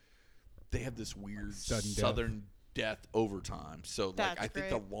 like, they have this weird Sudden death. sudden death overtime. So, like, That's I think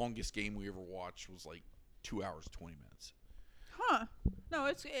great. the longest game we ever watched was like 2 hours, 20 minutes. Huh. No,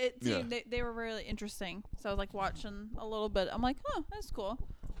 it Yeah. seemed they were really interesting. So I was like watching a little bit. I'm like, oh, that's cool.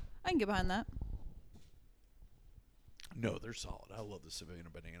 I can get behind that. No, they're solid. I love the Savannah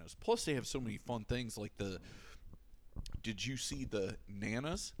Bananas. Plus, they have so many fun things like did you see the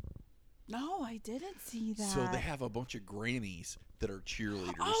Nanas? No, I didn't see that. So they have a bunch of grannies that are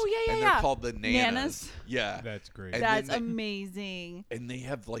cheerleaders. Oh, yeah, and yeah. they're called the Nanas. Nanas? Yeah. That's great. And That's then they- amazing. And they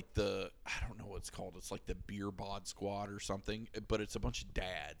have like I don't know what it's called. It's like the Beer Bod Squad or something. But it's a bunch of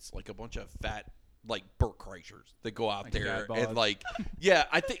dads, like a bunch of fat, like Burt Kreischers that go out Like there dad and bods. like, yeah,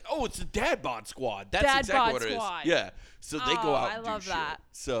 I think, it's the Dad Bod Squad. That's Dad exactly bod what it is. squad. Yeah. So they go Oh, out I and love do shit. that.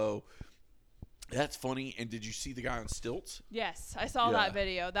 So that's funny. And did you see the guy on stilts? Yes, I saw Yeah. that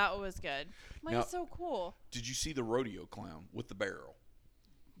video. That was good. Like, Now- it's so cool. Did you see the rodeo clown with the barrel?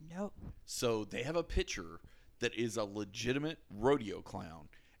 Nope. So they have a picture that is a legitimate rodeo clown,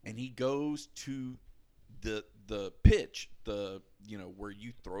 and he goes to the pitch, where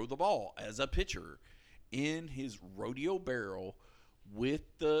you throw the ball as a pitcher, in his rodeo barrel with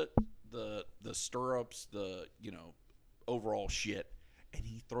the stirrups, overall shit, and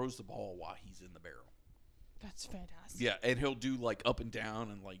he throws the ball while he's in the barrel. That's fantastic. Yeah, and he'll do like up and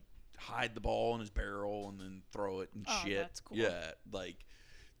down and like hide the ball in his barrel and then throw it and Oh, shit. that's cool. Yeah, like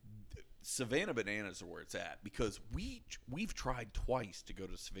Savannah Bananas are where it's at because we've tried twice to go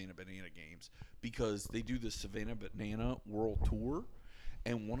to Savannah Banana games because they do the Savannah Banana World Tour,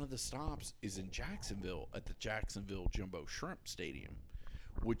 and one of the stops is in Jacksonville at the Jacksonville Jumbo Shrimp Stadium,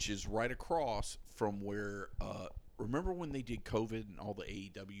 which is right across from where. Remember when they did COVID and all the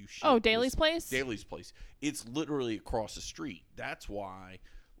AEW shit? Oh, Daly's Place? Daly's Place. It's literally across the street. That's why,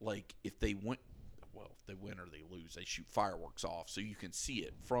 like, if they win or they lose, they shoot fireworks off so you can see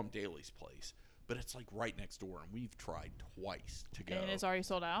it from Daly's Place. But it's, like, right next door, and we've tried twice to go. And it's already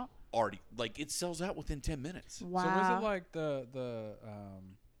sold out? Already. Like, it sells out within 10 minutes. Wow. So was it like the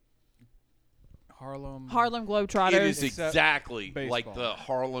Harlem Globetrotters? It is exactly like baseball. the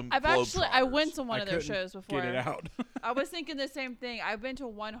Harlem I Globetrotters. went to one of their couldn't shows before. Get it out. I was thinking the same thing. I've been to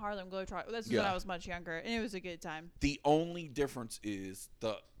one Harlem Globetrotter. This was when I was much younger, and it was a good time. The only difference is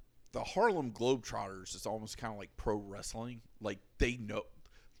the Harlem Globetrotters is almost kind of like pro wrestling. Like, they know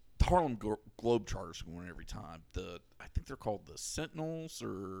the Harlem Globetrotters win every time. I think they're called the Sentinels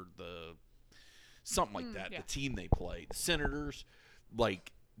or the something like that. Yeah. The team they play, the Senators,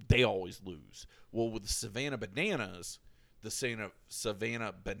 like, they always lose. Well, with the Savannah Bananas, the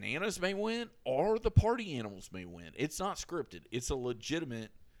Savannah Bananas may win or the Party Animals may win. It's not scripted. It's a legitimate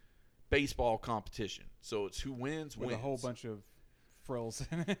baseball competition. So it's who wins. With a whole bunch of frills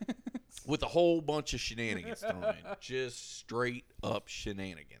in it. With a whole bunch of shenanigans thrown in. Just straight up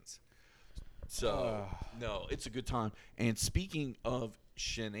shenanigans. So, no, it's a good time. And speaking of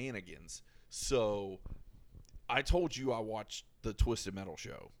shenanigans, so I told you I watched the Twisted Metal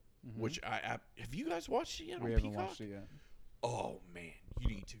show, which I have you guys watched it yet? We on haven't Peacock? watched it yet. Oh man, you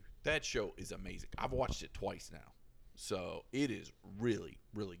need to. That show is amazing. I've watched it twice now, so it is really,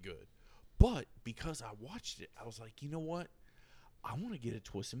 really good. But because I watched it, I was like, you know what? I want to get a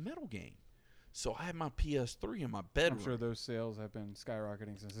Twisted Metal game. So I had my PS3 in my bedroom. I'm sure those sales have been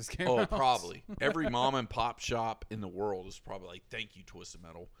skyrocketing since this came Oh, out. probably. Every mom and pop shop in the world is probably like, thank you, Twisted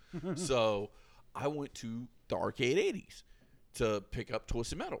Metal. So I went to the Arcade 80s to pick up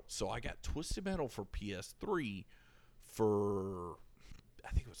Twisted Metal. So I got Twisted Metal for PS3 for,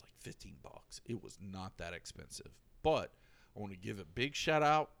 I think it was like $15. It was not that expensive. But I want to give a big shout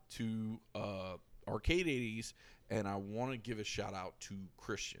out to Arcade 80s, and I want to give a shout out to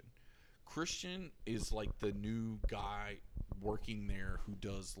Christian. Christian is like the new guy working there who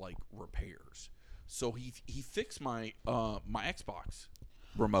does like repairs. So he fixed my my Xbox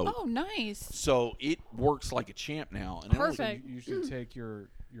remote. Oh, nice. So it works like a champ now. And Perfect. You should take your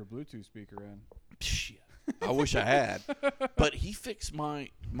Bluetooth speaker in. Shit. I wish I had. But he fixed my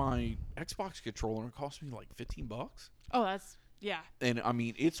Xbox controller and it cost me like $15. Oh, that's, yeah. And I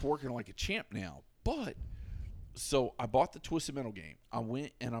mean, it's working like a champ now. But so I bought the Twisted Metal game. I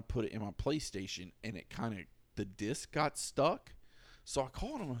went and I put it in my PlayStation, and it kind of, the disc got stuck. So I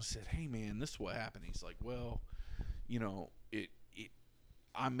called him and I said, hey man, this is what happened. He's like, well, you know,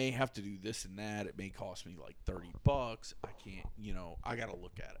 I may have to do this and that. It may cost me like $30. I can't, you know, I got to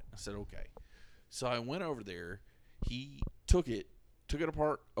look at it. I said, okay. So I went over there. He took it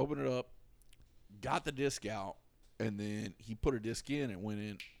apart, opened it up, got the disc out, and then he put a disc in and went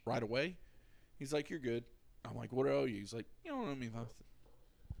in right away. He's like, you're good. I'm like, what do I owe you? He's like, you don't owe me nothing.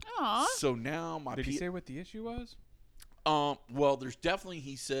 Aw. So now my Did he say what the issue was? well, there's definitely,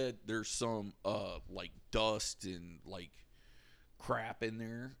 he said there's some like dust and like crap in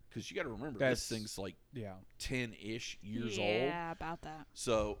there, because you got to remember this thing's like 10-ish years old. Yeah, about that.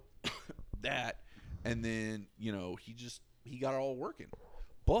 So that, and then you know he got it all working.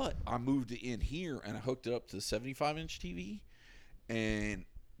 But I moved it in here and I hooked it up to the 75-inch TV, and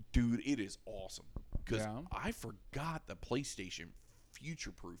dude, it is awesome because I forgot the PlayStation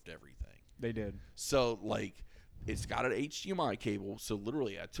future-proofed everything. They did. So like, it's got an HDMI cable. So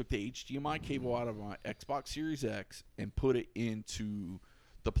literally, I took the HDMI cable out of my Xbox Series X and put it into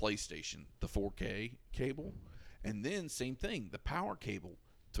the PlayStation, the 4K cable. And then same thing, the power cable.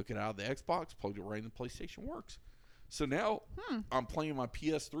 Took it out of the Xbox, plugged it right in the PlayStation, works. So now I'm playing my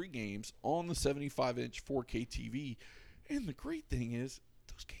PS3 games on the 75-inch 4K TV. And the great thing is,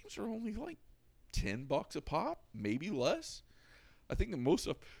 those games are only like $10 a pop, maybe less. I think the most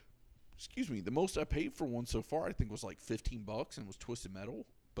I paid for one so far, I think was like $15, and it was Twisted Metal.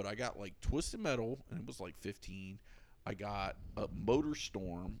 But I got like Twisted Metal, and it was like $15. I got a Motor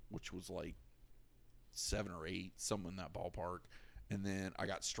Storm, which was like $7 or $8, something in that ballpark. And then I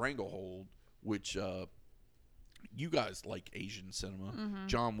got Stranglehold, which you guys like Asian cinema.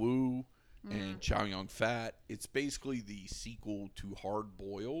 John Woo and Chow Yun Fat. It's basically the sequel to Hard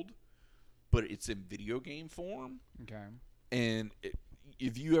Boiled, but it's in video game form. Okay. And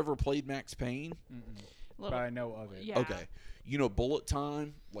if you ever played Max Payne, but I know of it. Yeah. Okay. You know, bullet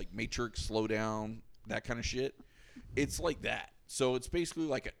time, like Matrix, slow down, that kind of shit. It's like that. So it's basically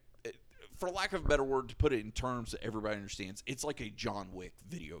like for lack of a better word to put it in terms that everybody understands, it's like a John Wick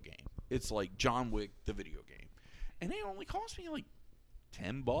video game. It's like John Wick, the video game. And it only cost me like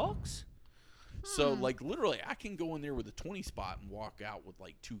 $10. So, like, literally, I can go in there with a 20 spot and walk out with,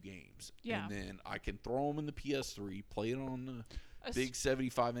 like, 2 games. Yeah. And then I can throw them in the PS3, play it on the big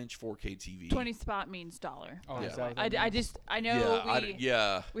 75-inch 4K TV. 20 spot means dollar. Oh, Yeah. is that what that I know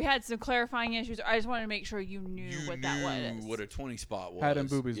Yeah, we had some clarifying issues. I just wanted to make sure you knew you what knew that was. what a 20 spot was. How them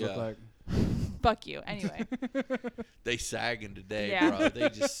boobies Yeah. look like? Fuck you. Anyway. They sagging today, Yeah. bro. They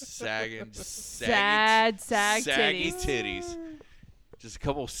just sagging. Sag saggy titties. titties. Just a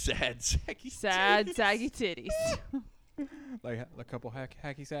couple sad, saggy Sad, titties. saggy titties. Like a couple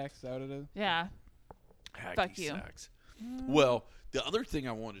hacky sacks. Is that what it is? Yeah. Hacky Fuck you. sacks. Well, the other thing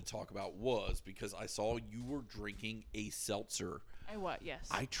I wanted to talk about was because I saw you were drinking a seltzer. I what? Yes.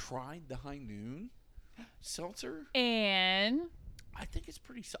 I tried the High Noon seltzer. And I think it's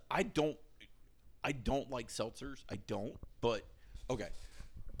pretty. I don't like seltzers. I don't. But okay,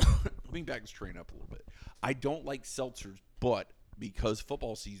 let me back this train up a little bit. I don't like seltzers, but because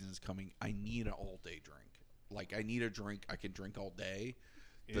football season is coming, I need an all-day drink. Like I need a drink I can drink all day.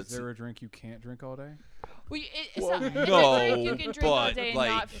 Is there a drink you can't drink all day? well, it's Well, not, it's no, a drink you can drink all but, day and like-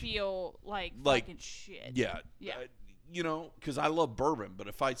 not feel like fucking shit. Yeah. Yeah. You know, because I love bourbon, but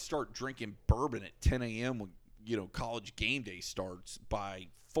if I start drinking bourbon at 10 a.m. when, you know, college game day starts by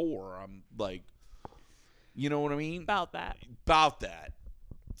 4, I'm like, you know what I mean? About that. About that.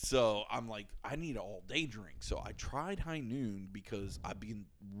 So I'm like, I need an all-day drink. So I tried High Noon because I've been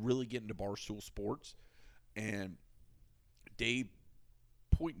really getting to Barstool Sports. And Dave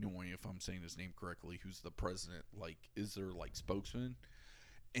Portnoy, if I'm saying his name correctly, who's the president, like, is their, like, spokesman.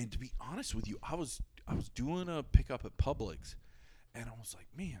 And to be honest with you, I was doing a pickup at Publix, and I was like,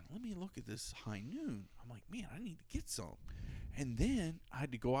 man, let me look at this High Noon. I'm like, man, I need to get some. And then I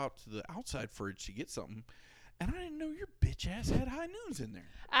had to go out to the outside fridge to get something, and I didn't know your bitch ass had High Noons in there.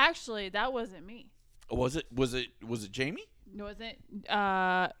 Actually, that wasn't me. Was it Jamie? No, was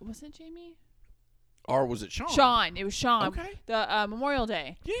it Jamie? Or was it Sean? Sean. It was Sean. Okay. The Memorial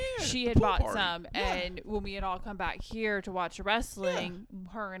Day. Yeah. She the had pool bought party. some, Yeah. and when we had all come back here to watch the wrestling,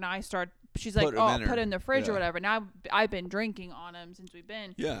 her and I started. She's like, Put 'em "Oh, in her. put it in the fridge Yeah. or whatever." Now I've been drinking on them since we've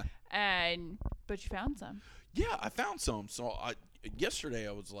been, Yeah. but you found some. Yeah, I found some. So yesterday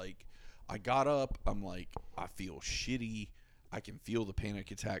I was like, I got up. I'm like, I feel shitty. I can feel the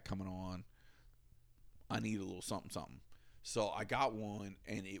panic attack coming on. I need a little something. So I got one,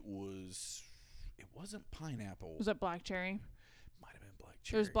 and it wasn't pineapple. Was it black cherry? Might have been black It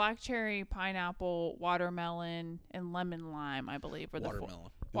cherry. was black cherry, pineapple, watermelon, and lemon lime, I believe. Were the watermelon. It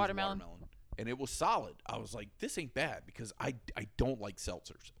was Watermelon? And it was solid. I was like, this ain't bad because I don't like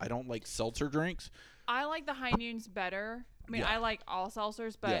seltzers. I don't like seltzer drinks. I like the High Noons better. I mean, Yeah. I like all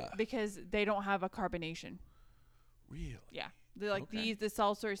seltzers, but Yeah. because they don't have a carbonation. Really? Yeah. They're like Okay. the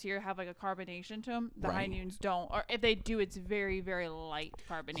seltzers here have like a carbonation to them. The High Right. Noons don't. Or if they do, it's very, very light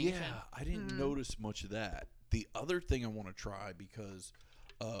carbonation. Yeah, I didn't notice much of that. The other thing I want to try, because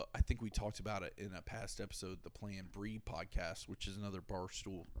I think we talked about it in a past episode, the Play and Breed podcast, which is another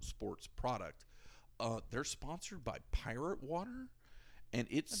Barstool Sports product. They're sponsored by Pirate Water, and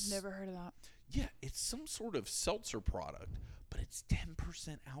it's I've never heard of that. yeah, it's some sort of seltzer product, but it's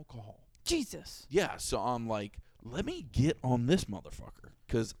 10% alcohol. Jesus. Yeah, so I'm like, let me get on this motherfucker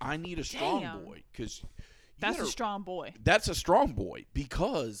because I need a strong Damn. boy. Because That's a strong boy. That's a strong boy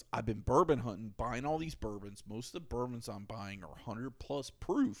because I've been bourbon hunting, buying all these bourbons. Most of the bourbons I'm buying are 100+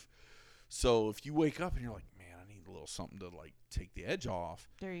 proof. So if you wake up and you're like, man, I need a little something to like take the edge off,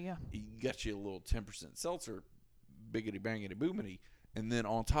 There you go. you got you a little 10% seltzer, biggity bangity boomity. And then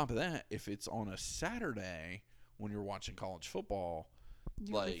on top of that, if it's on a Saturday when you're watching college football,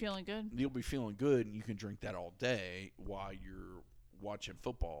 You'll like, be feeling good. you'll be feeling good and you can drink that all day while you're watching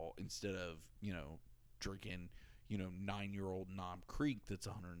football instead of, you know, drinking, you know, 9-year-old Nom Creek that's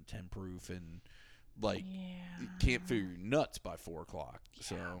 110 proof and like Yeah. you can't feel your nuts by 4 o'clock.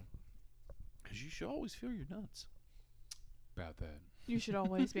 So, because you should always feel your nuts. About that. You should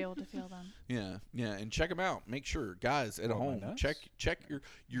always be able to feel them. Yeah, and check them out. Make sure, guys at Oh, my home, nuts? check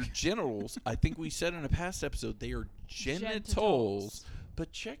your genitals. I think we said in a past episode they are genitals, Genitals.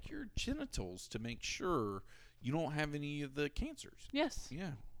 but check your genitals to make sure you don't have any of the cancers. Yes.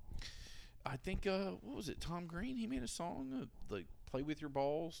 Yeah. I think, what was it, Tom Green? He made a song, like, play with your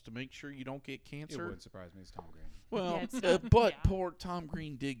balls to make sure you don't get It cancer. wouldn't surprise me. It's Tom Green. Well, Yeah, it's but yeah. poor Tom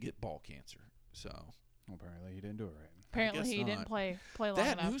Green did get ball cancer. So, Apparently, he didn't do it right. Apparently guess he didn't not. play long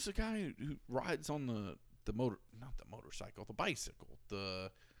that, enough. who's the guy who rides on the the bicycle,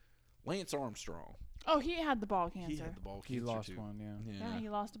 the Lance Armstrong. Oh, he had the ball cancer. He had the ball cancer. He lost too. one, yeah. Yeah, he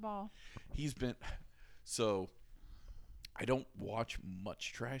lost a ball. He's been so. I don't watch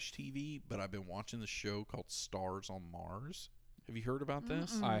much trash TV, but I've been watching the show called Stars on Mars. Have you heard about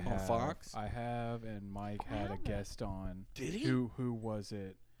this? Mm-mm. I on have. Fox. I have, and Mike I had a haven't. guest on. Did he? Who was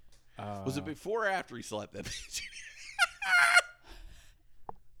it? Was it before or after he slapped that bitch?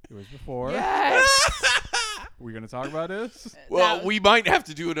 It was before. Yes. We gonna talk about this? Well, That- we might have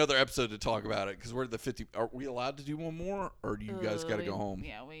to do another episode to talk about it because we're at the 50. Are we allowed to do one more, or do you guys got to go home?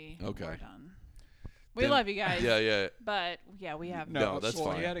 Yeah, we're Okay. done. We Then- love you guys. Yeah. But yeah, we have. No, that's well,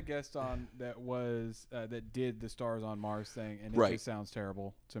 fine. He had a guest on that was that did the Stars on Mars thing, and it Right. just sounds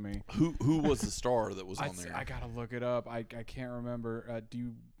terrible to me. Who was the star that was I on there? gotta look it up. I can't remember. Do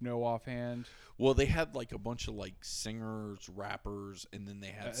you know offhand? Well, they had like a bunch of like singers, rappers, and then they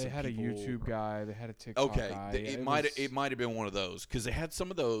had some They had people. a YouTube guy. They had a TikTok Okay, guy. it might have been one of those because they had some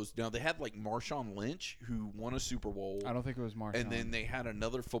of those. Now they had like Marshawn Lynch who won a Super Bowl. I don't think it was Marshawn. And then they had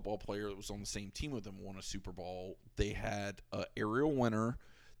another football player that was on the same team with them won a Super Bowl. They had Ariel Winter.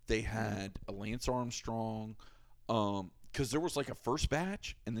 They had a Lance Armstrong. Because there was like a first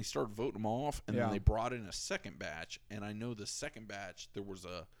batch, and they started voting them off, and Yeah. then they brought in a second batch. And I know the second batch, there was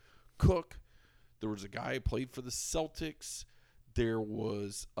a Cook. There was a guy who played for the Celtics. There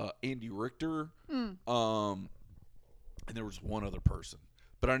was Andy Richter. And there was one other person.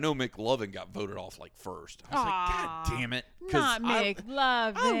 But I know McLovin got voted off like first. I was like, God damn it. 'Cause Not I McLovin.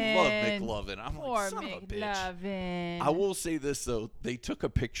 love McLovin. I'm Poor like, son of a bitch. McLovin. I will say this, though. They took a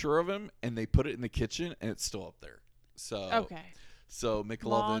picture of him, and they put it in the kitchen, and it's still up there. So, Okay. So Long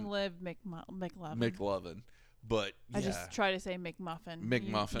McLovin. live McLovin. McLovin. But, yeah. I just try to say McMuffin.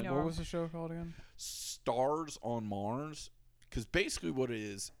 McMuffin. know What was the show called again? Stars on Mars. Because basically what it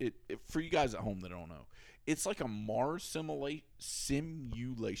is, for you guys at home that don't know, it's like a Mars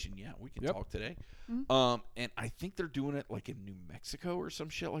simulation. Yeah, we can Yep. talk today. Mhm. And I think they're doing it like in New Mexico or some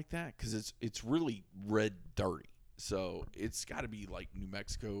shit like that because it's really red dirty. So it's got to be like New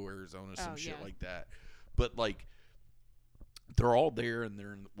Mexico, Arizona, some shit yeah. like that. But like they're all there and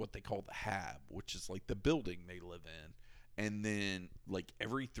they're in what they call the hab, which is like the building they live in. And then, like,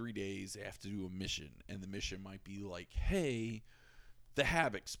 every 3 days, they have to do a mission. And the mission might be like, hey, the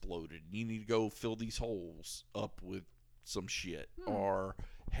hab exploded. You need to go fill these holes up with some shit. Or,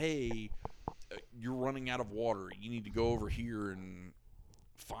 hey, you're running out of water. You need to go over here and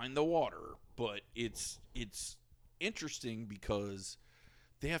find the water. But it's interesting because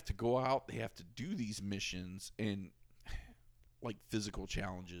they have to go out. They have to do these missions and, like, physical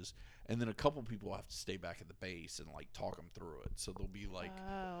challenges. And then a couple people have to stay back at the base and like talk them through it. So they'll be like,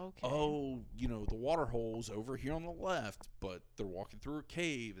 okay. "Oh, the water hole's over here on the left, but they're walking through a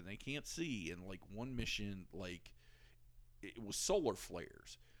cave and they can't see." And like one mission, like it was solar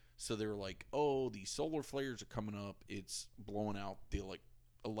flares. So they were like, "Oh, these solar flares are coming up. It's blowing out the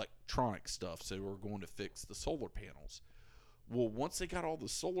electronic stuff. So we're going to fix the solar panels." Well, once they got all the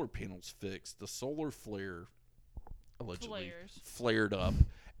solar panels fixed, the solar flare allegedly flared up.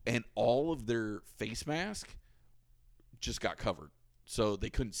 And all of their face mask just got covered. So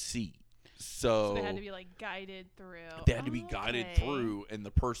they couldn't see. So they had to be like guided through. They had to be guided Okay. through. And the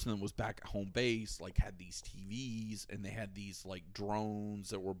person that was back at home base like had these TVs and they had these like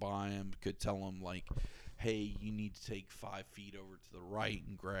drones that were by them, could tell them like, hey, you need to take 5 feet over to the right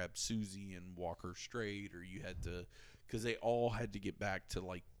and grab Susie and walk her straight. Or you had to, because they all had to get back to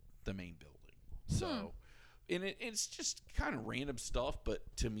like the main building. So. And it's just kind of random stuff, but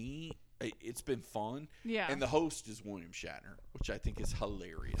to me, it's been fun. Yeah. And the host is William Shatner, which I think is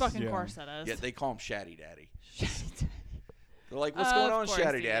hilarious. Fucking Yeah. course that is. Yeah, they call him Shatty Daddy. They're like, "What's Of going on, course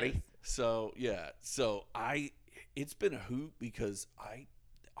Shatty he Daddy?" is. So yeah, it's been a hoot because I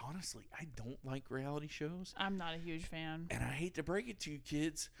honestly don't like reality shows, I'm not a huge fan. and I hate to break it to you,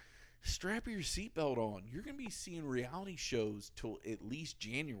 kids. Strap your seatbelt on. You're going to be seeing reality shows till at least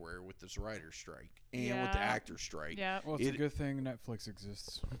January with this writer's strike and with the Yeah. actor's strike. Yeah. Well, it's It- a good thing Netflix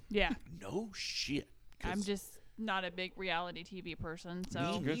exists. Yeah. No shit. 'Cause I'm just not a big reality TV person,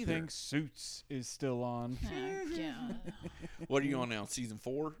 so. Me Good neither. thing Suits is still on. Yeah. What are you on now? Season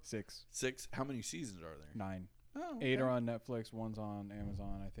 4? 6, 6? How many seasons are there? 9, Oh, 8 are on Netflix. 1's on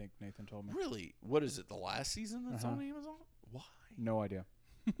Amazon. I think Nathan told me. Really? What is it? The last season that's Uh-huh. on Amazon? Why? No idea.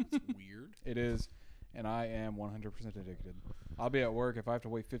 That's weird. It is, and I am 100% addicted. I'll be at work. If I have to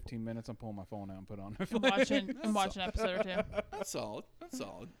wait 15 minutes, I'm pulling my phone out and put it on. I'm watching an episode or two. That's solid. That's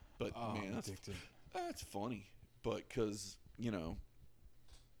solid. But Oh, man, I'm addicted. that's funny. But because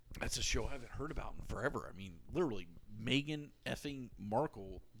that's a show I haven't heard about in forever. I mean, literally, Meghan effing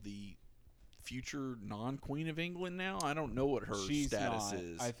Markle, the future non-Queen of England now? I don't know what her She's status not.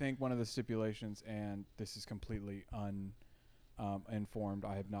 is. I think one of the stipulations, and this is completely uninformed.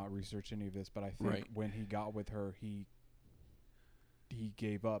 I have not researched any of this, but I think when he got with her, he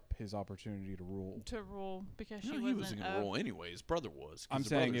gave up his opportunity to rule. Because No, she he wasn't wasn't going to rule anyway. His brother was. I'm the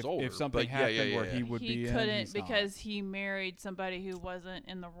saying brother's older, if something but happened where he would he be in, couldn't he's because he married somebody who wasn't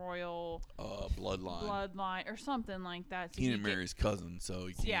in the royal bloodline or something like that. So he didn't marry his cousin, so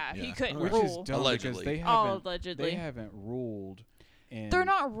he can't, he couldn't which rule. is dumb Allegedly. because Allegedly. they haven't ruled in They're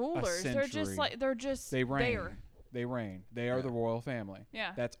not rulers. They're just century. like they reign. there. They reign. They are the royal family.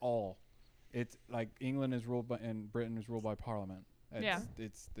 Yeah. That's all. It's like England is ruled by and Britain is ruled by Parliament.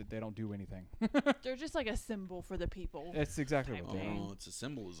 It's they don't do anything. They're just like a symbol for the people. That's exactly what they are. Oh, it's a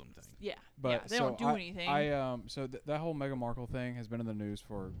symbolism thing. Yeah. But they don't do anything. So that whole Meghan Markle thing has been in the news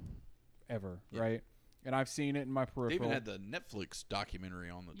for ever, right? And I've seen it in my peripheral. They even had the Netflix documentary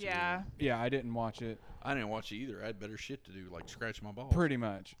on the Yeah. Yeah, I didn't watch it. I didn't watch it either. I had better shit to do, like scratch my balls. Pretty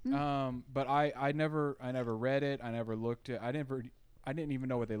much. But I never read it. I never looked at. I didn't even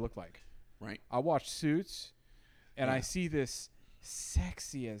know what they looked like. Right. I watched Suits, and I see this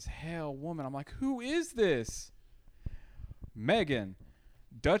sexy as hell woman. I'm like, who is this? Meghan,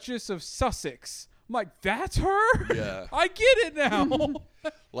 Duchess of Sussex. I'm like, that's her? Yeah. I get it now.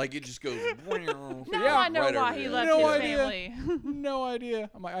 Like it just goes. Now I know right why over he there. left No his idea. family. No idea.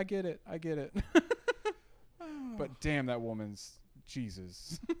 I'm like, I get it. But damn, that woman's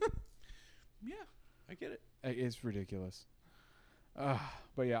Jesus. Yeah, I get it. It's ridiculous.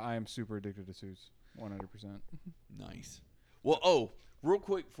 But yeah, I am super addicted to Suits. 100%. Nice. Well, real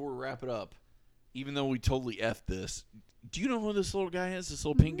quick before we wrap it up, even though we totally effed this, do you know who this little guy is? This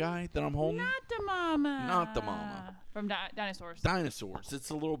little pink guy that I'm holding? Not the mama. Not the mama. From Dinosaurs. Dinosaurs. It's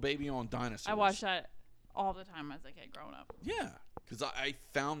a little baby on Dinosaurs. I watched that all the time as a kid growing up. Yeah, because I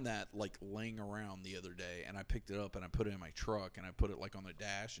found that like laying around the other day, and I picked it up and I put it in my truck and I put it like on the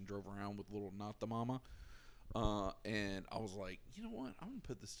dash and drove around with little Not the Mama. And I was like, you know what? I'm gonna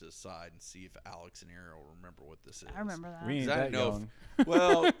put this to the side and see if Alex and Ariel remember what this is. I remember that. We ain't 'Cause I that didn't know young.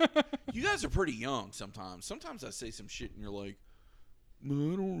 Well, you guys are pretty young sometimes. Sometimes I say some shit and you're like, I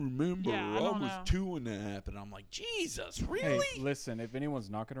don't remember. Yeah, I I don't was know. 2 and a half, and I'm like, Jesus, really? Hey, listen, if anyone's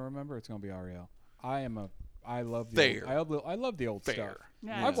not going to remember, it's going to be Ariel. I love the Fair. I love the old Fair. stuff.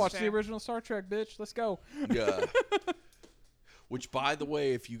 Yeah, I've watched fair. the original Star Trek, bitch. Let's go. Yeah. Which, by the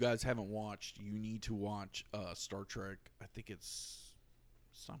way, if you guys haven't watched, you need to watch Star Trek. I think it's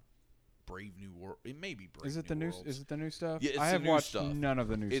some Brave New World. It may be Brave Is it the new? Worlds. Is it the new stuff? Yeah, it's I the have new watched stuff. none of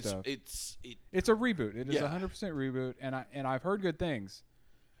the new stuff. It's a reboot. It is Yeah. 100% reboot, and I've heard good things.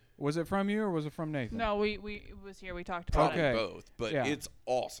 Was it from you or was it from Nathan? No, we it was here. We talked about probably Okay. both, but Yeah. it's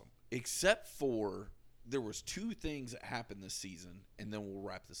awesome. Except for there was 2 things that happened this season, and then we'll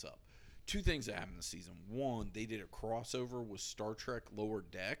wrap this up. 2 things that happened this season. One, they did a crossover with Star Trek Lower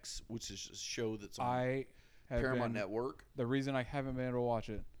Decks, which is a show that's on I have Paramount been, Network. The reason I haven't been able to watch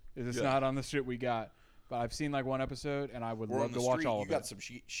it is it's Yeah. not on the shit we got. But I've seen like one episode, and I would We're love on the to watch street. all You of got it. some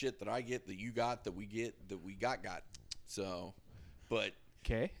shit that I get, that you got, that we get, that we got. So, but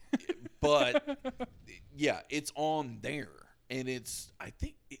Okay. but yeah, it's on there, and it's, I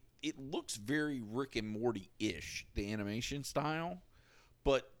think it looks very Rick and Morty-ish, the animation style,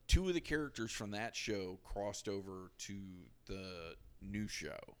 but 2 of the characters from that show crossed over to the new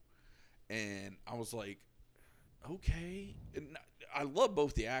show, and I was like, okay. And I love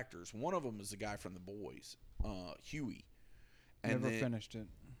both the actors. One of them is the guy from The Boys, Huey. And Never then, finished it.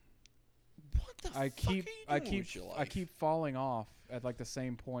 What the fuck are you doing with your I life? keep falling off at like the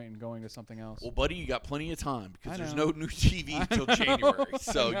same point and going to something else. Well, buddy, you got plenty of time because I there's know. no new TV until January.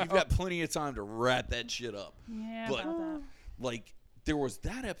 So I you've know. got plenty of time to wrap that shit up. Yeah, But- about that. Like, there was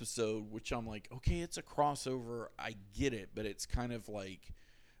that episode, which I'm like, okay, it's a crossover. I get it. But it's kind of like,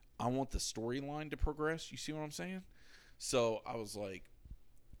 I want the storyline to progress. You see what I'm saying? So I was like,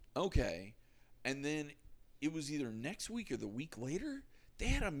 okay. And then it was either next week or the week later, they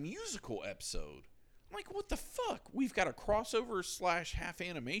had a musical episode. I'm like, what the fuck? We've got a crossover / half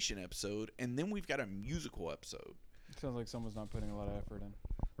animation episode, and then we've got a musical episode. It sounds like someone's not putting a lot of effort in.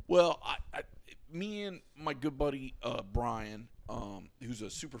 Well, me and my good buddy Brian, who's a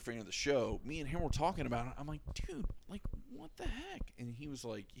super fan of the show, me and him were talking about it. I'm like, dude, like, what the heck? And he was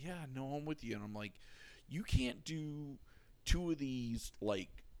like, yeah, no, I'm with you. And I'm like, you can't do 2 of these, like,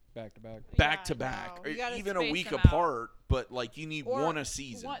 Back to back. back to back, no. or You gotta even a space week them out. apart, but, like, you need Or one a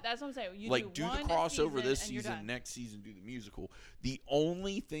season. That's what I'm saying. You Like, do the one a crossover season this and you're season, done. next season do the musical. The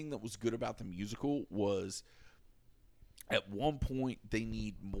only thing that was good about the musical was at one point they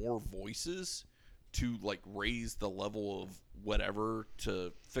need more voices to like raise the level of whatever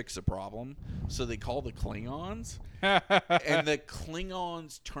to fix a problem. So they call the Klingons, and the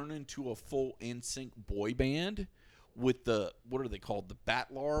Klingons turn into a full NSYNC boy band with the, what are they called? The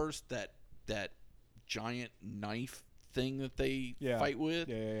Batlars, that giant knife thing that they fight with.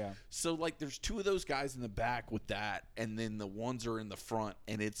 Yeah. So like there's two of those guys in the back with that, and then the ones are in the front,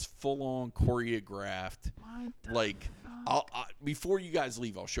 and it's full on choreographed. Like before you guys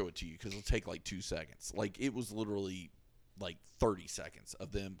leave, I'll show it to you because it'll take like 2 seconds. Like it was literally like 30 seconds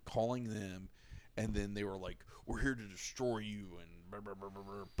of them calling them, and then they were like, "We're here to destroy you," and blah, blah, blah, blah,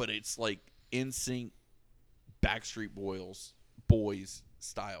 blah. But it's like NSYNC Backstreet Boys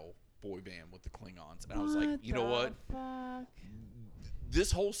style boy band with the Klingons, and I was like, you know what? Fuck?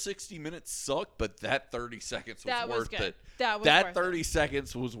 This whole 60 minutes sucked, but that 30 seconds was worth it. That 30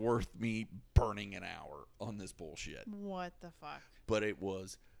 seconds was worth me burning an hour on this bullshit. What the fuck? But it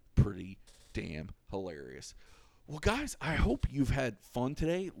was pretty damn hilarious. Well, guys, I hope you've had fun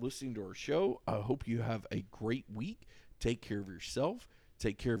today listening to our show. I hope you have a great week. Take care of yourself.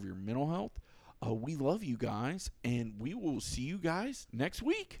 Take care of your mental health. We love you guys, and we will see you guys next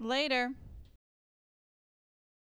week. Later.